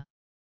media.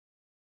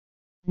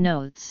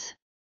 Notes.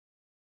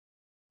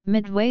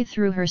 Midway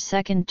through her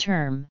second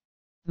term,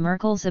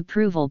 Merkel's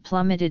approval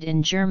plummeted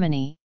in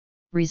Germany,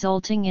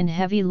 resulting in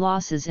heavy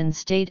losses in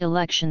state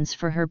elections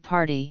for her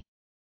party.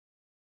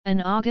 An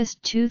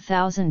August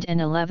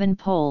 2011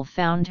 poll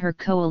found her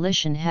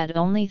coalition had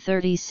only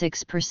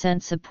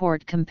 36%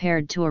 support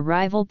compared to a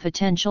rival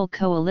potential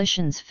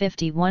coalition's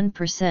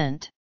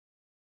 51%.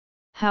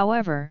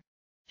 However,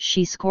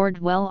 she scored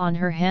well on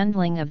her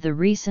handling of the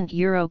recent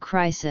euro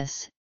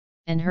crisis,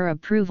 and her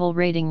approval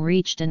rating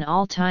reached an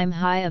all-time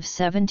high of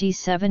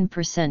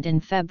 77% in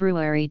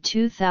February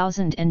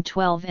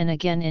 2012 and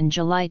again in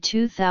July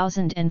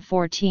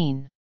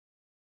 2014.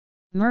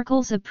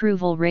 Merkel's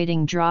approval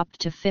rating dropped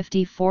to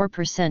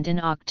 54% in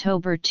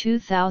October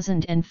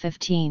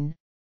 2015,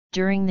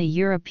 during the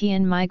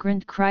European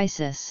migrant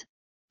crisis,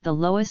 the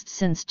lowest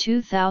since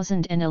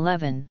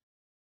 2011.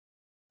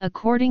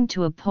 According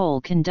to a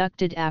poll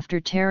conducted after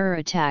terror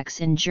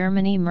attacks in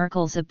Germany,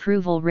 Merkel's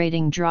approval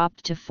rating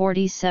dropped to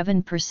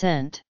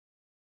 47%.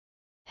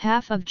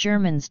 Half of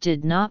Germans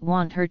did not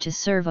want her to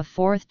serve a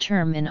fourth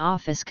term in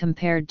office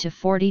compared to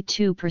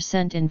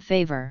 42% in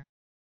favor.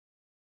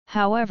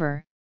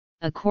 However,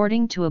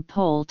 according to a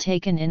poll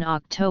taken in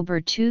October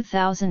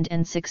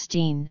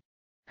 2016,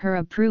 her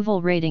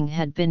approval rating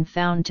had been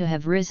found to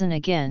have risen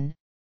again.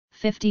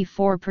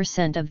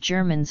 54% of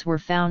Germans were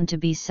found to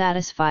be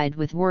satisfied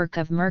with work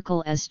of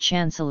Merkel as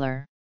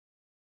Chancellor.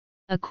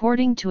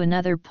 According to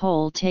another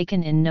poll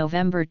taken in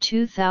November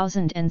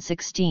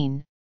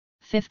 2016,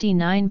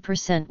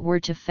 59%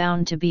 were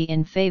found to be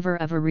in favor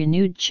of a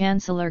renewed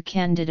Chancellor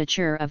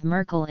candidature of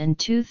Merkel in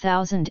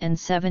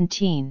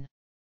 2017.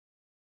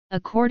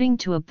 According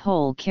to a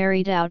poll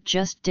carried out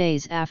just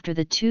days after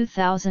the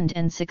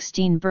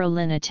 2016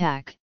 Berlin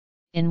attack,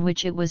 in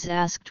which it was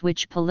asked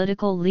which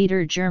political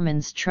leader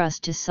Germans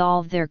trust to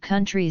solve their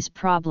country's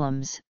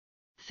problems,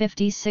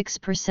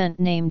 56%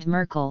 named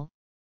Merkel,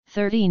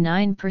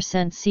 39%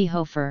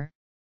 Seehofer,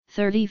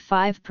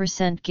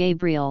 35%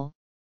 Gabriel,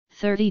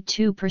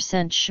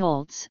 32%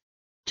 Schulz,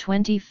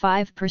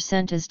 25%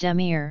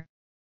 Özdemir,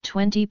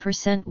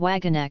 20%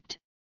 Wagenknecht,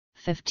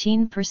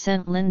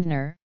 15%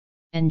 Lindner,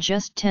 and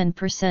just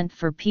 10%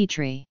 for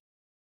Petri.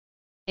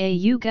 A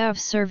YouGov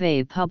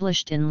survey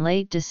published in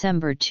late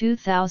December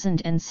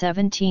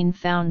 2017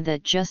 found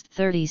that just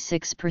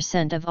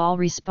 36% of all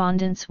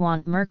respondents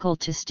want Merkel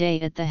to stay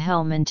at the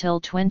helm until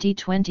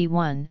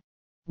 2021,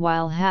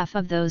 while half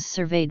of those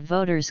surveyed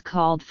voters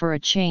called for a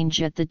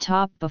change at the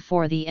top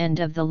before the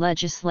end of the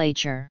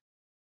legislature.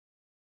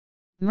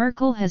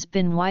 Merkel has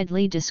been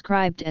widely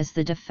described as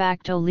the de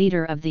facto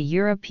leader of the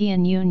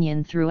European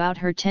Union throughout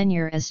her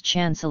tenure as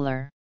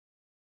Chancellor.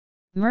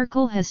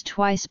 Merkel has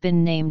twice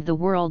been named the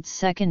world's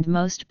second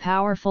most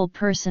powerful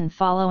person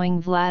following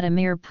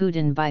Vladimir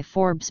Putin by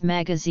Forbes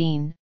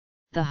magazine,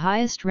 the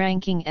highest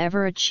ranking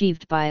ever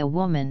achieved by a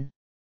woman.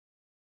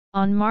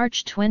 On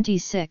March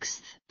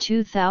 26,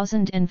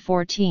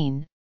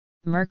 2014,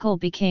 Merkel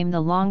became the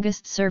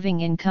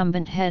longest-serving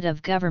incumbent head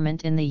of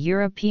government in the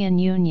European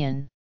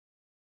Union.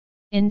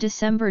 In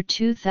December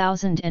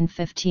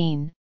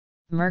 2015,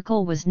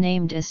 Merkel was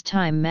named as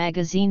Time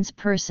magazine's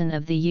Person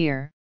of the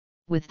Year,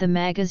 with the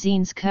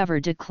magazine's cover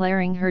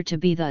declaring her to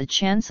be the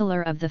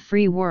Chancellor of the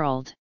Free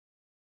World.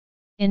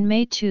 In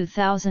May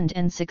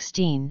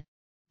 2016,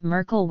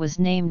 Merkel was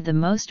named the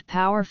most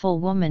powerful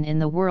woman in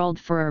the world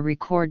for a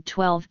record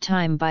 12th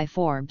time by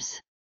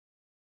Forbes.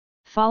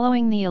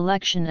 Following the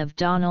election of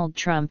Donald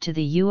Trump to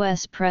the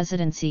U.S.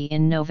 presidency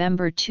in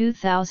November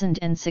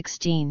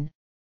 2016,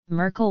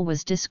 Merkel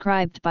was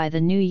described by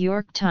the New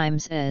York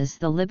Times as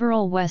the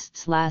liberal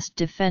West's last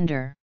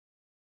defender.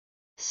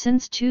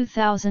 Since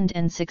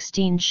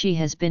 2016 she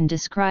has been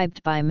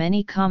described by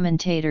many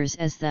commentators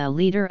as the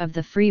leader of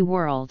the free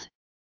world.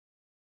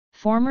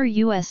 Former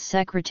U.S.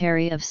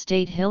 Secretary of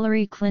State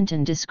Hillary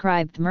Clinton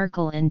described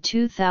Merkel in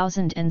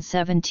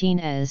 2017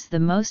 as the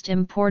most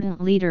important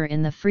leader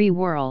in the free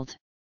world.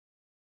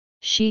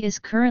 She is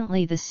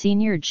currently the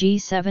senior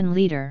G7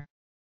 leader.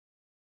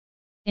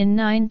 In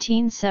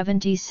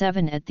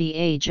 1977, at the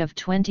age of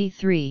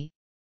 23,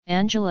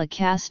 Angela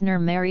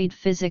Kastner married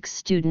physics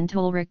student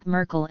Ulrich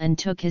Merkel and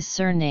took his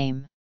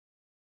surname.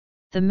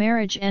 The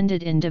marriage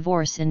ended in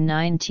divorce in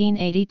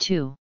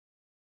 1982.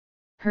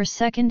 Her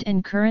second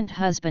and current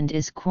husband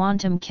is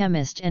quantum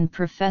chemist and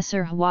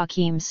professor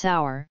Joachim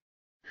Sauer,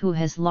 who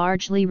has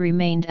largely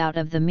remained out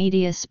of the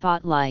media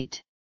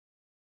spotlight.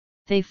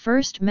 They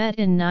first met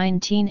in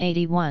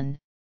 1981,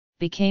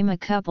 became a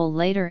couple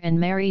later and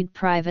married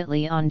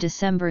privately on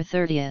December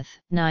 30,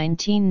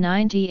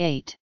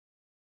 1998.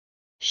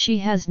 She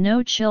has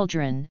no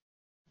children,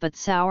 but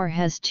Sauer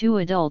has 2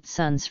 adult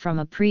sons from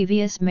a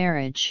previous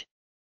marriage.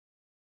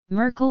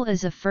 Merkel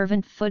is a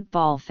fervent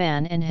football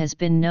fan and has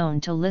been known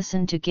to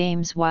listen to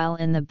games while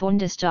in the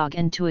Bundestag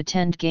and to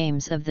attend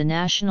games of the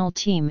national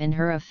team in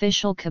her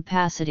official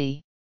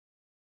capacity.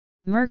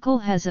 Merkel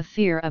has a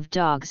fear of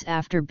dogs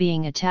after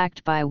being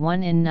attacked by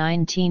one in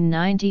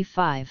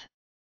 1995.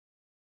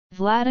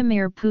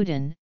 Vladimir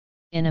Putin,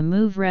 in a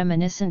move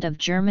reminiscent of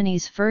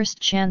Germany's first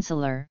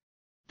chancellor,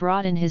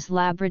 brought in his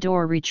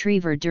Labrador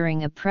retriever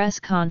during a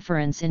press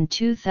conference in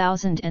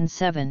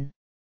 2007.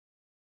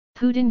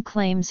 Putin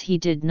claims he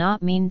did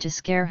not mean to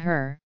scare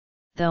her,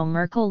 though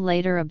Merkel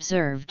later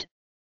observed,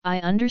 "I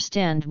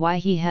understand why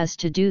he has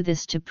to do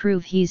this to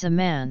prove he's a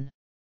man.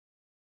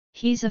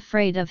 He's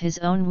afraid of his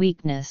own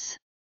weakness."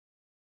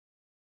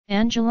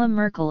 Angela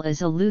Merkel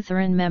is a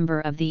Lutheran member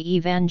of the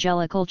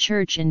Evangelical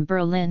Church in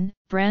Berlin,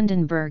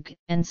 Brandenburg,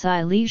 and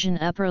Silesian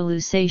Upper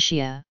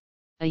Lusatia,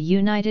 a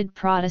united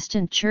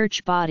Protestant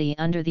church body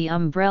under the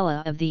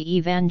umbrella of the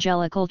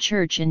Evangelical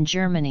Church in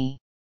Germany.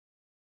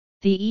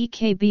 The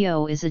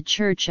EKBO is a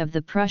church of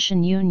the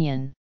Prussian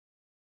Union.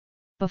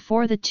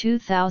 Before the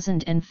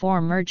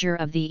 2004 merger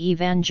of the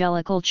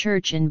Evangelical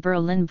Church in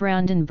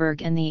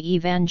Berlin-Brandenburg and the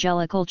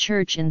Evangelical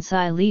Church in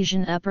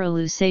Silesian Upper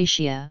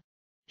Lusatia,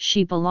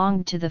 she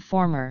belonged to the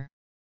former.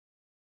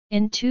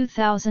 In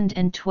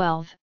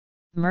 2012,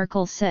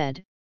 Merkel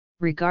said,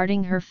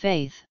 regarding her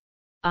faith,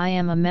 "I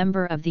am a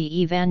member of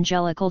the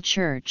Evangelical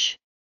Church.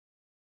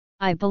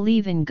 I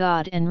believe in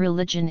God, and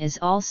religion is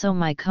also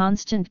my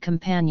constant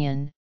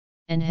companion,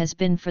 and has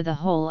been for the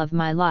whole of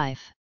my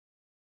life.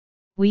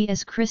 We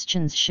as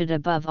Christians should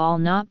above all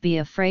not be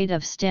afraid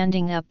of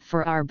standing up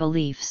for our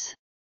beliefs."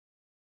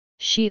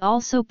 She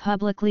also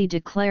publicly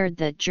declared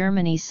that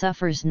Germany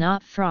suffers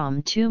not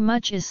from too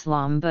much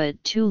Islam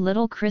but too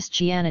little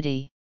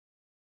Christianity.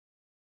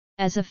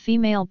 As a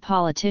female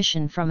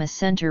politician from a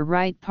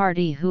centre-right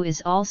party who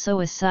is also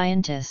a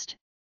scientist,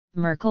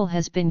 Merkel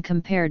has been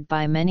compared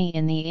by many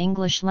in the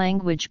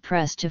English-language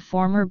press to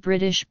former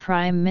British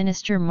Prime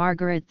Minister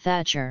Margaret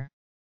Thatcher.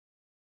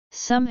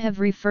 Some have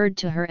referred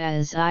to her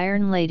as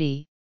Iron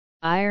Lady,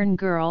 Iron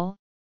Girl,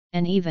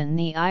 and even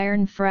the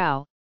Iron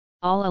Frau,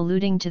 all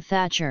alluding to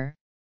Thatcher,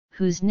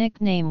 whose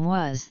nickname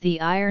was the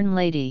Iron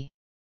Lady.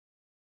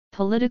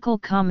 Political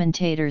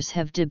commentators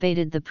have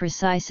debated the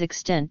precise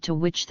extent to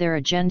which their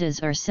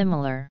agendas are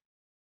similar.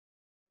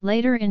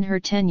 Later in her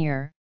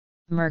tenure,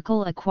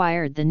 Merkel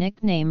acquired the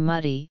nickname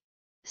Mutti,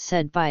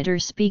 said by Der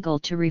Spiegel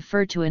to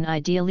refer to an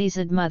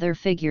idealized mother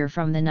figure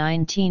from the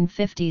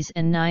 1950s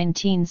and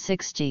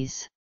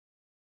 1960s.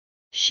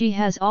 She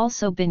has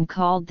also been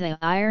called the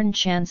Iron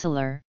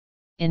Chancellor,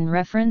 in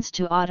reference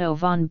to Otto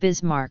von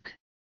Bismarck.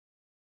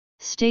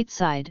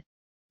 Stateside,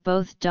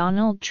 both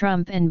Donald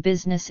Trump and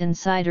Business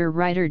Insider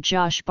writer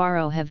Josh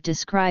Barro have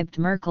described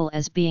Merkel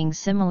as being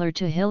similar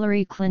to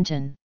Hillary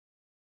Clinton.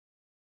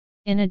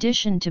 In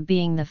addition to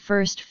being the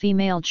first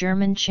female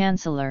German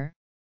chancellor,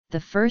 the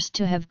first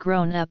to have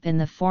grown up in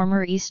the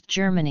former East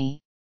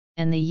Germany,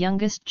 and the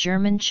youngest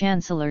German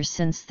chancellor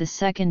since the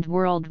Second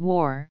World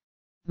War,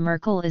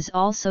 Merkel is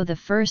also the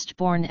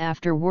firstborn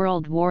after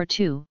World War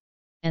II,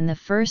 and the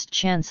first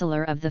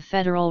chancellor of the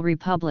Federal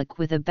Republic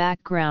with a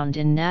background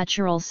in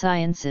natural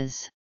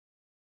sciences.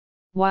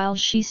 While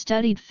she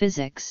studied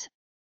physics,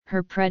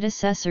 her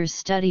predecessors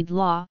studied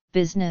law,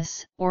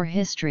 business, or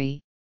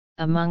history,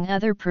 among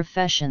other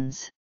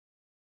professions.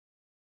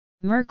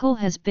 Merkel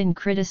has been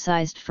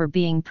criticized for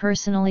being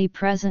personally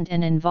present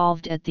and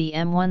involved at the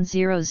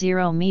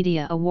M100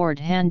 Media Award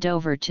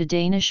handover to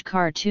Danish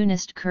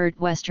cartoonist Kurt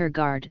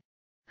Westergaard,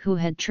 who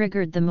had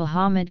triggered the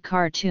Muhammad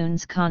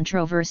cartoons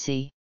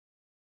controversy.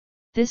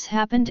 This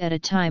happened at a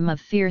time of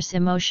fierce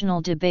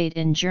emotional debate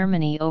in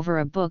Germany over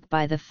a book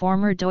by the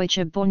former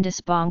Deutsche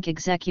Bundesbank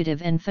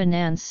executive and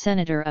finance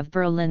senator of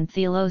Berlin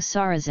Thilo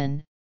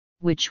Sarrazin,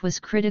 which was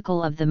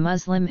critical of the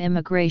Muslim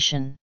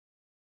immigration.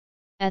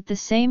 At the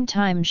same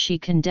time, she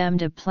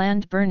condemned a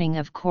planned burning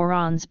of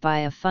Korans by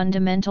a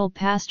fundamental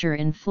pastor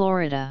in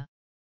Florida.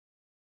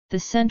 The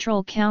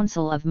Central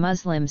Council of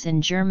Muslims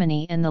in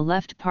Germany and the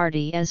Left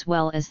Party as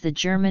well as the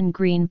German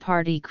Green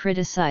Party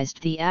criticized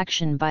the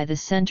action by the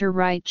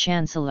center-right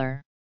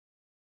chancellor.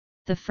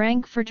 The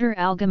Frankfurter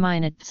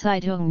Allgemeine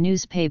Zeitung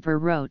newspaper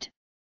wrote,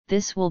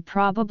 "This will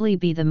probably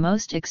be the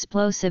most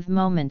explosive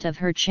moment of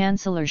her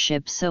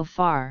chancellorship so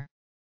far."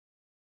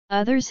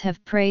 Others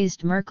have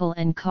praised Merkel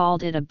and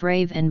called it a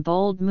brave and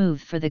bold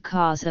move for the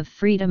cause of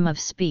freedom of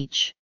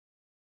speech.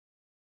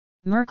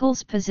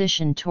 Merkel's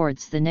position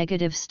towards the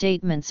negative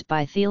statements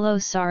by Thilo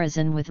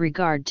Sarrazin with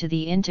regard to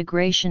the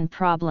integration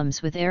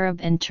problems with Arab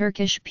and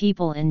Turkish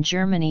people in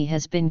Germany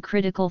has been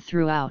critical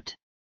throughout.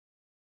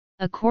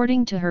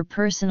 According to her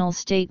personal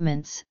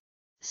statements,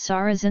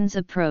 Sarrazin's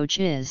approach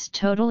is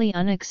totally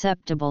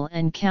unacceptable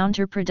and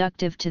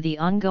counterproductive to the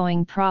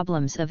ongoing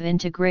problems of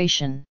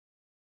integration.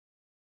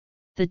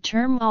 The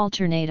term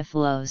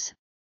Alternativlos,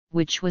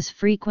 which was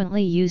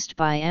frequently used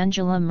by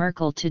Angela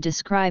Merkel to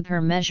describe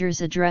her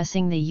measures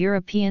addressing the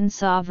European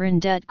sovereign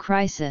debt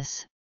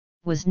crisis,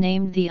 was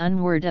named the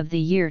unword of the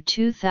year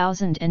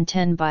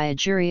 2010 by a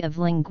jury of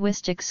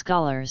linguistic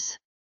scholars.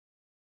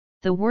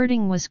 The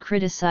wording was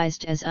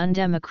criticized as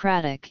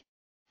undemocratic,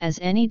 as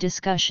any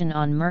discussion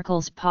on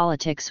Merkel's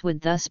politics would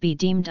thus be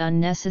deemed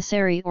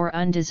unnecessary or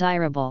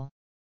undesirable.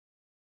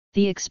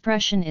 The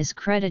expression is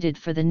credited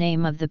for the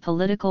name of the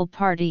political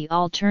party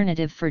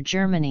Alternative for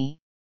Germany,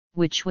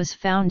 which was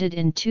founded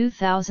in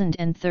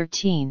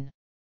 2013.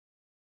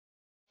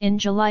 In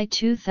July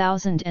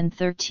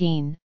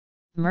 2013,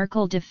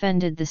 Merkel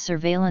defended the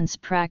surveillance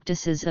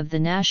practices of the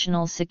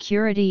National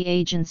Security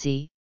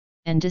Agency,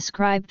 and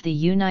described the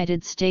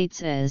United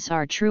States as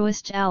our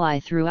truest ally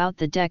throughout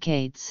the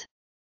decades.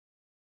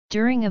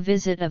 During a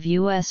visit of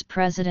U.S.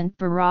 President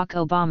Barack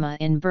Obama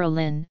in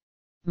Berlin,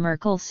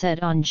 Merkel said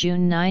on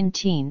June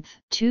 19,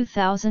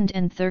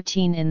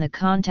 2013 in the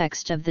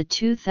context of the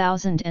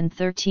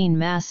 2013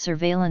 mass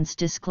surveillance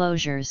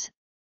disclosures,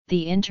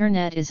 "The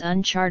Internet is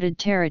uncharted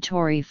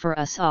territory for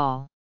us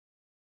all."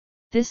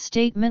 This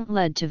statement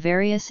led to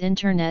various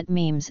Internet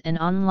memes and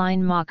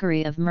online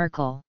mockery of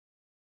Merkel.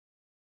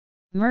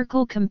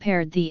 Merkel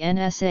compared the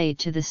NSA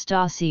to the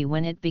Stasi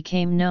when it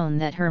became known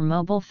that her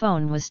mobile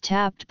phone was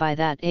tapped by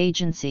that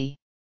agency.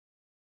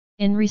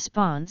 In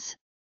response,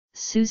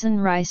 Susan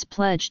Rice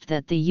pledged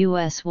that the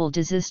U.S. will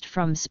desist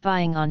from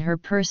spying on her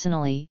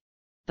personally,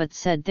 but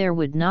said there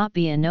would not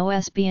be a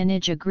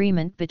no-espionage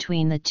agreement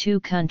between the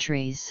two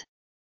countries.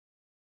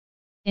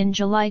 In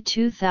July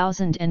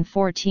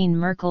 2014,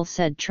 Merkel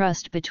said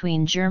trust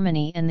between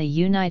Germany and the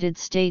United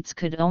States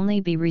could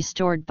only be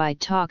restored by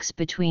talks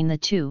between the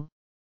two,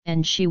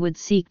 and she would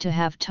seek to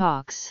have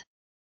talks.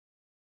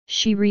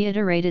 She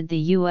reiterated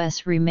the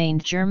U.S.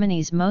 remained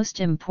Germany's most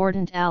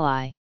important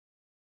ally.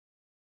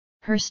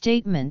 Her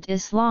statement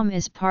 "Islam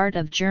is part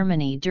of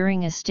Germany"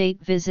 during a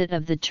state visit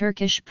of the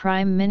Turkish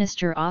Prime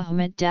Minister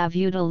Ahmet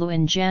Davutoglu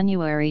in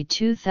January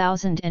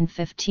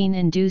 2015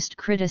 induced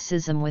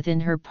criticism within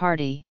her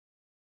party.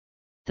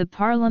 The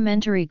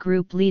parliamentary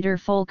group leader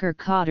Volker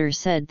Kotter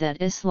said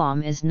that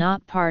Islam is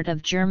not part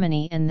of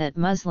Germany and that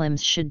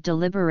Muslims should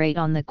deliberate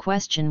on the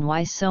question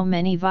why so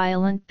many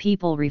violent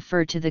people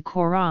refer to the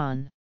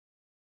Quran.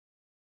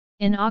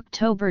 In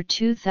October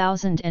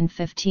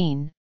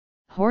 2015,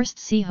 Horst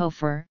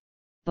Seehofer,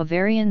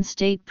 Bavarian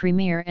state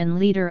premier and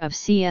leader of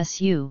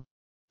CSU,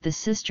 the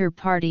sister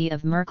party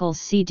of Merkel's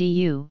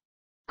CDU,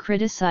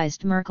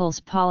 criticized Merkel's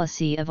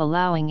policy of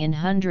allowing in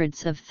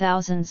hundreds of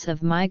thousands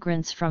of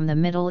migrants from the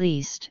Middle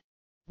East.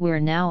 "We're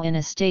now in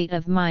a state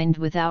of mind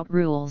without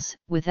rules,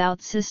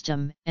 without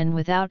system, and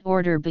without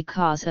order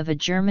because of a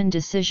German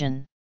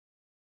decision."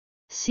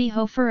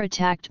 Seehofer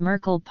attacked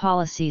Merkel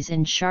policies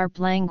in sharp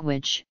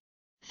language,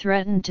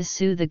 threatened to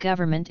sue the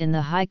government in the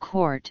High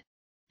Court,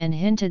 and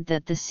hinted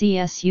that the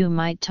CSU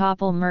might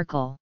topple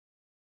Merkel.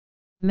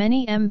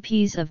 Many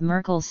MPs of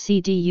Merkel's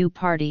CDU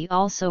party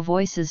also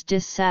voices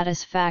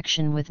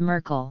dissatisfaction with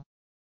Merkel.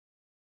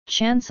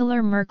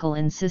 Chancellor Merkel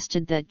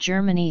insisted that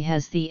Germany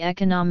has the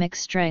economic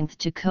strength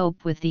to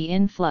cope with the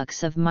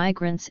influx of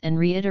migrants and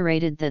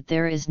reiterated that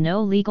there is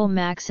no legal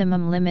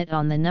maximum limit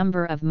on the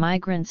number of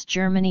migrants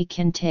Germany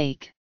can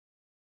take.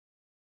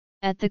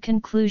 At the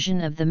conclusion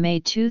of the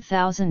May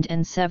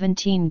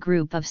 2017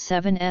 Group of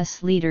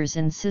 7's leaders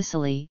in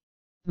Sicily,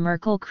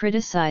 Merkel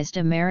criticized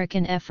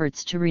American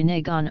efforts to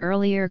renege on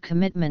earlier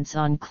commitments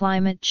on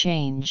climate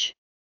change.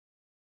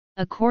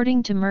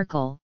 According to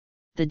Merkel,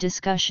 the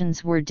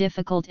discussions were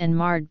difficult and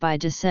marred by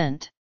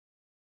dissent.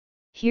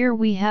 "Here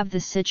we have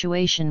the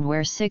situation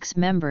where 6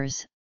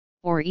 members,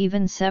 or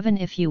even 7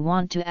 if you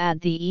want to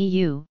add the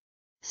EU,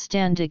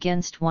 stand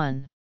against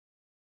one."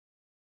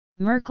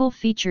 Merkel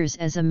features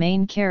as a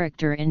main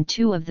character in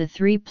 2 of the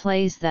 3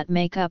 plays that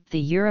make up the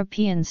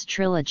Europeans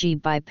trilogy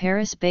by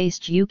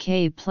Paris-based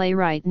UK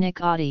playwright Nick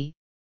Oddie,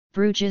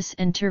 Bruges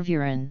and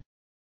Tervuren.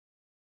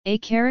 A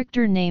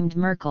character named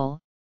Merkel,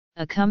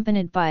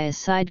 accompanied by a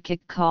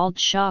sidekick called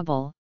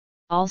Schauble,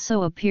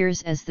 also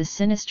appears as the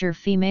sinister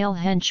female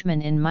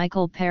henchman in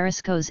Michael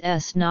Peresco's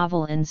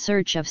novel In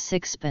Search of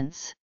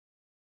Sixpence.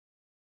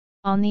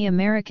 On the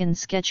American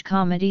sketch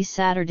comedy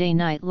Saturday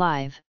Night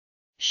Live,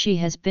 she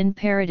has been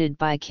parodied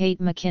by Kate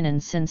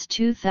McKinnon since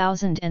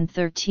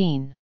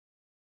 2013.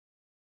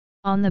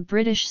 On the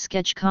British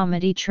sketch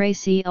comedy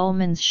Tracey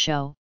Ullman's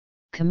Show,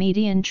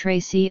 comedian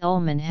Tracey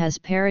Ullman has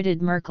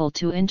parodied Merkel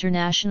to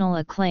international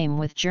acclaim,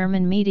 with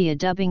German media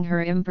dubbing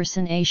her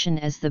impersonation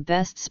as the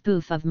best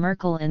spoof of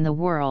Merkel in the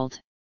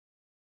world.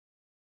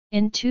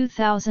 In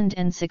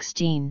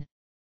 2016,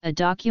 a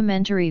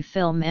documentary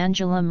film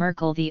Angela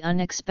Merkel The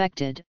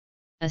Unexpected,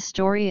 a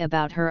story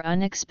about her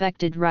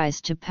unexpected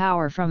rise to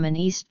power from an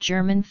East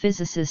German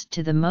physicist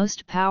to the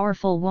most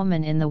powerful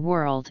woman in the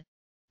world,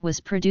 was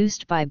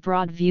produced by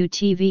Broadview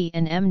TV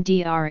and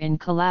MDR in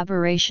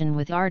collaboration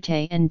with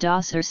Arte and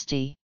Das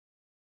Erste.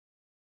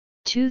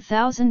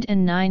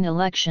 2009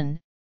 election,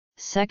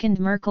 second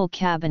Merkel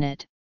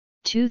cabinet,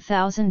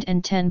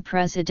 2010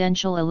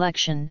 presidential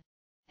election,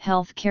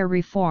 healthcare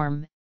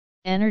reform,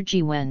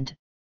 Energiewende,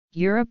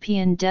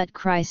 European debt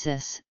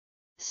crisis,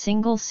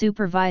 single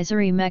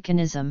supervisory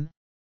mechanism,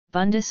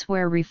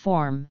 Bundeswehr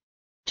reform,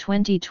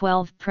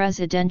 2012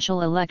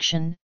 presidential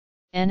election,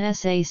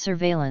 NSA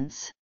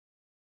surveillance.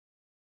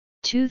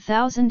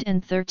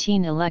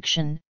 2013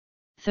 election,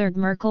 third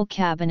Merkel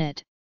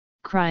cabinet,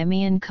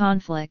 Crimean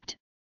conflict,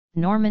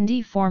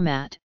 Normandy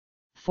format,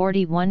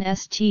 41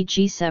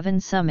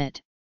 STG7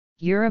 summit,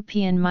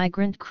 European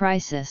migrant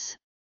crisis,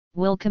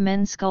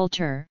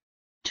 Willkommenskultur,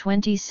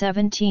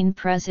 2017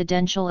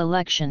 presidential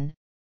election,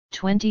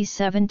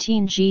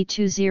 2017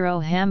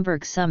 G20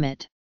 Hamburg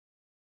Summit.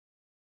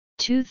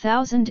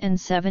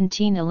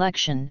 2017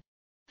 election,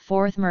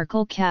 fourth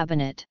Merkel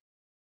cabinet.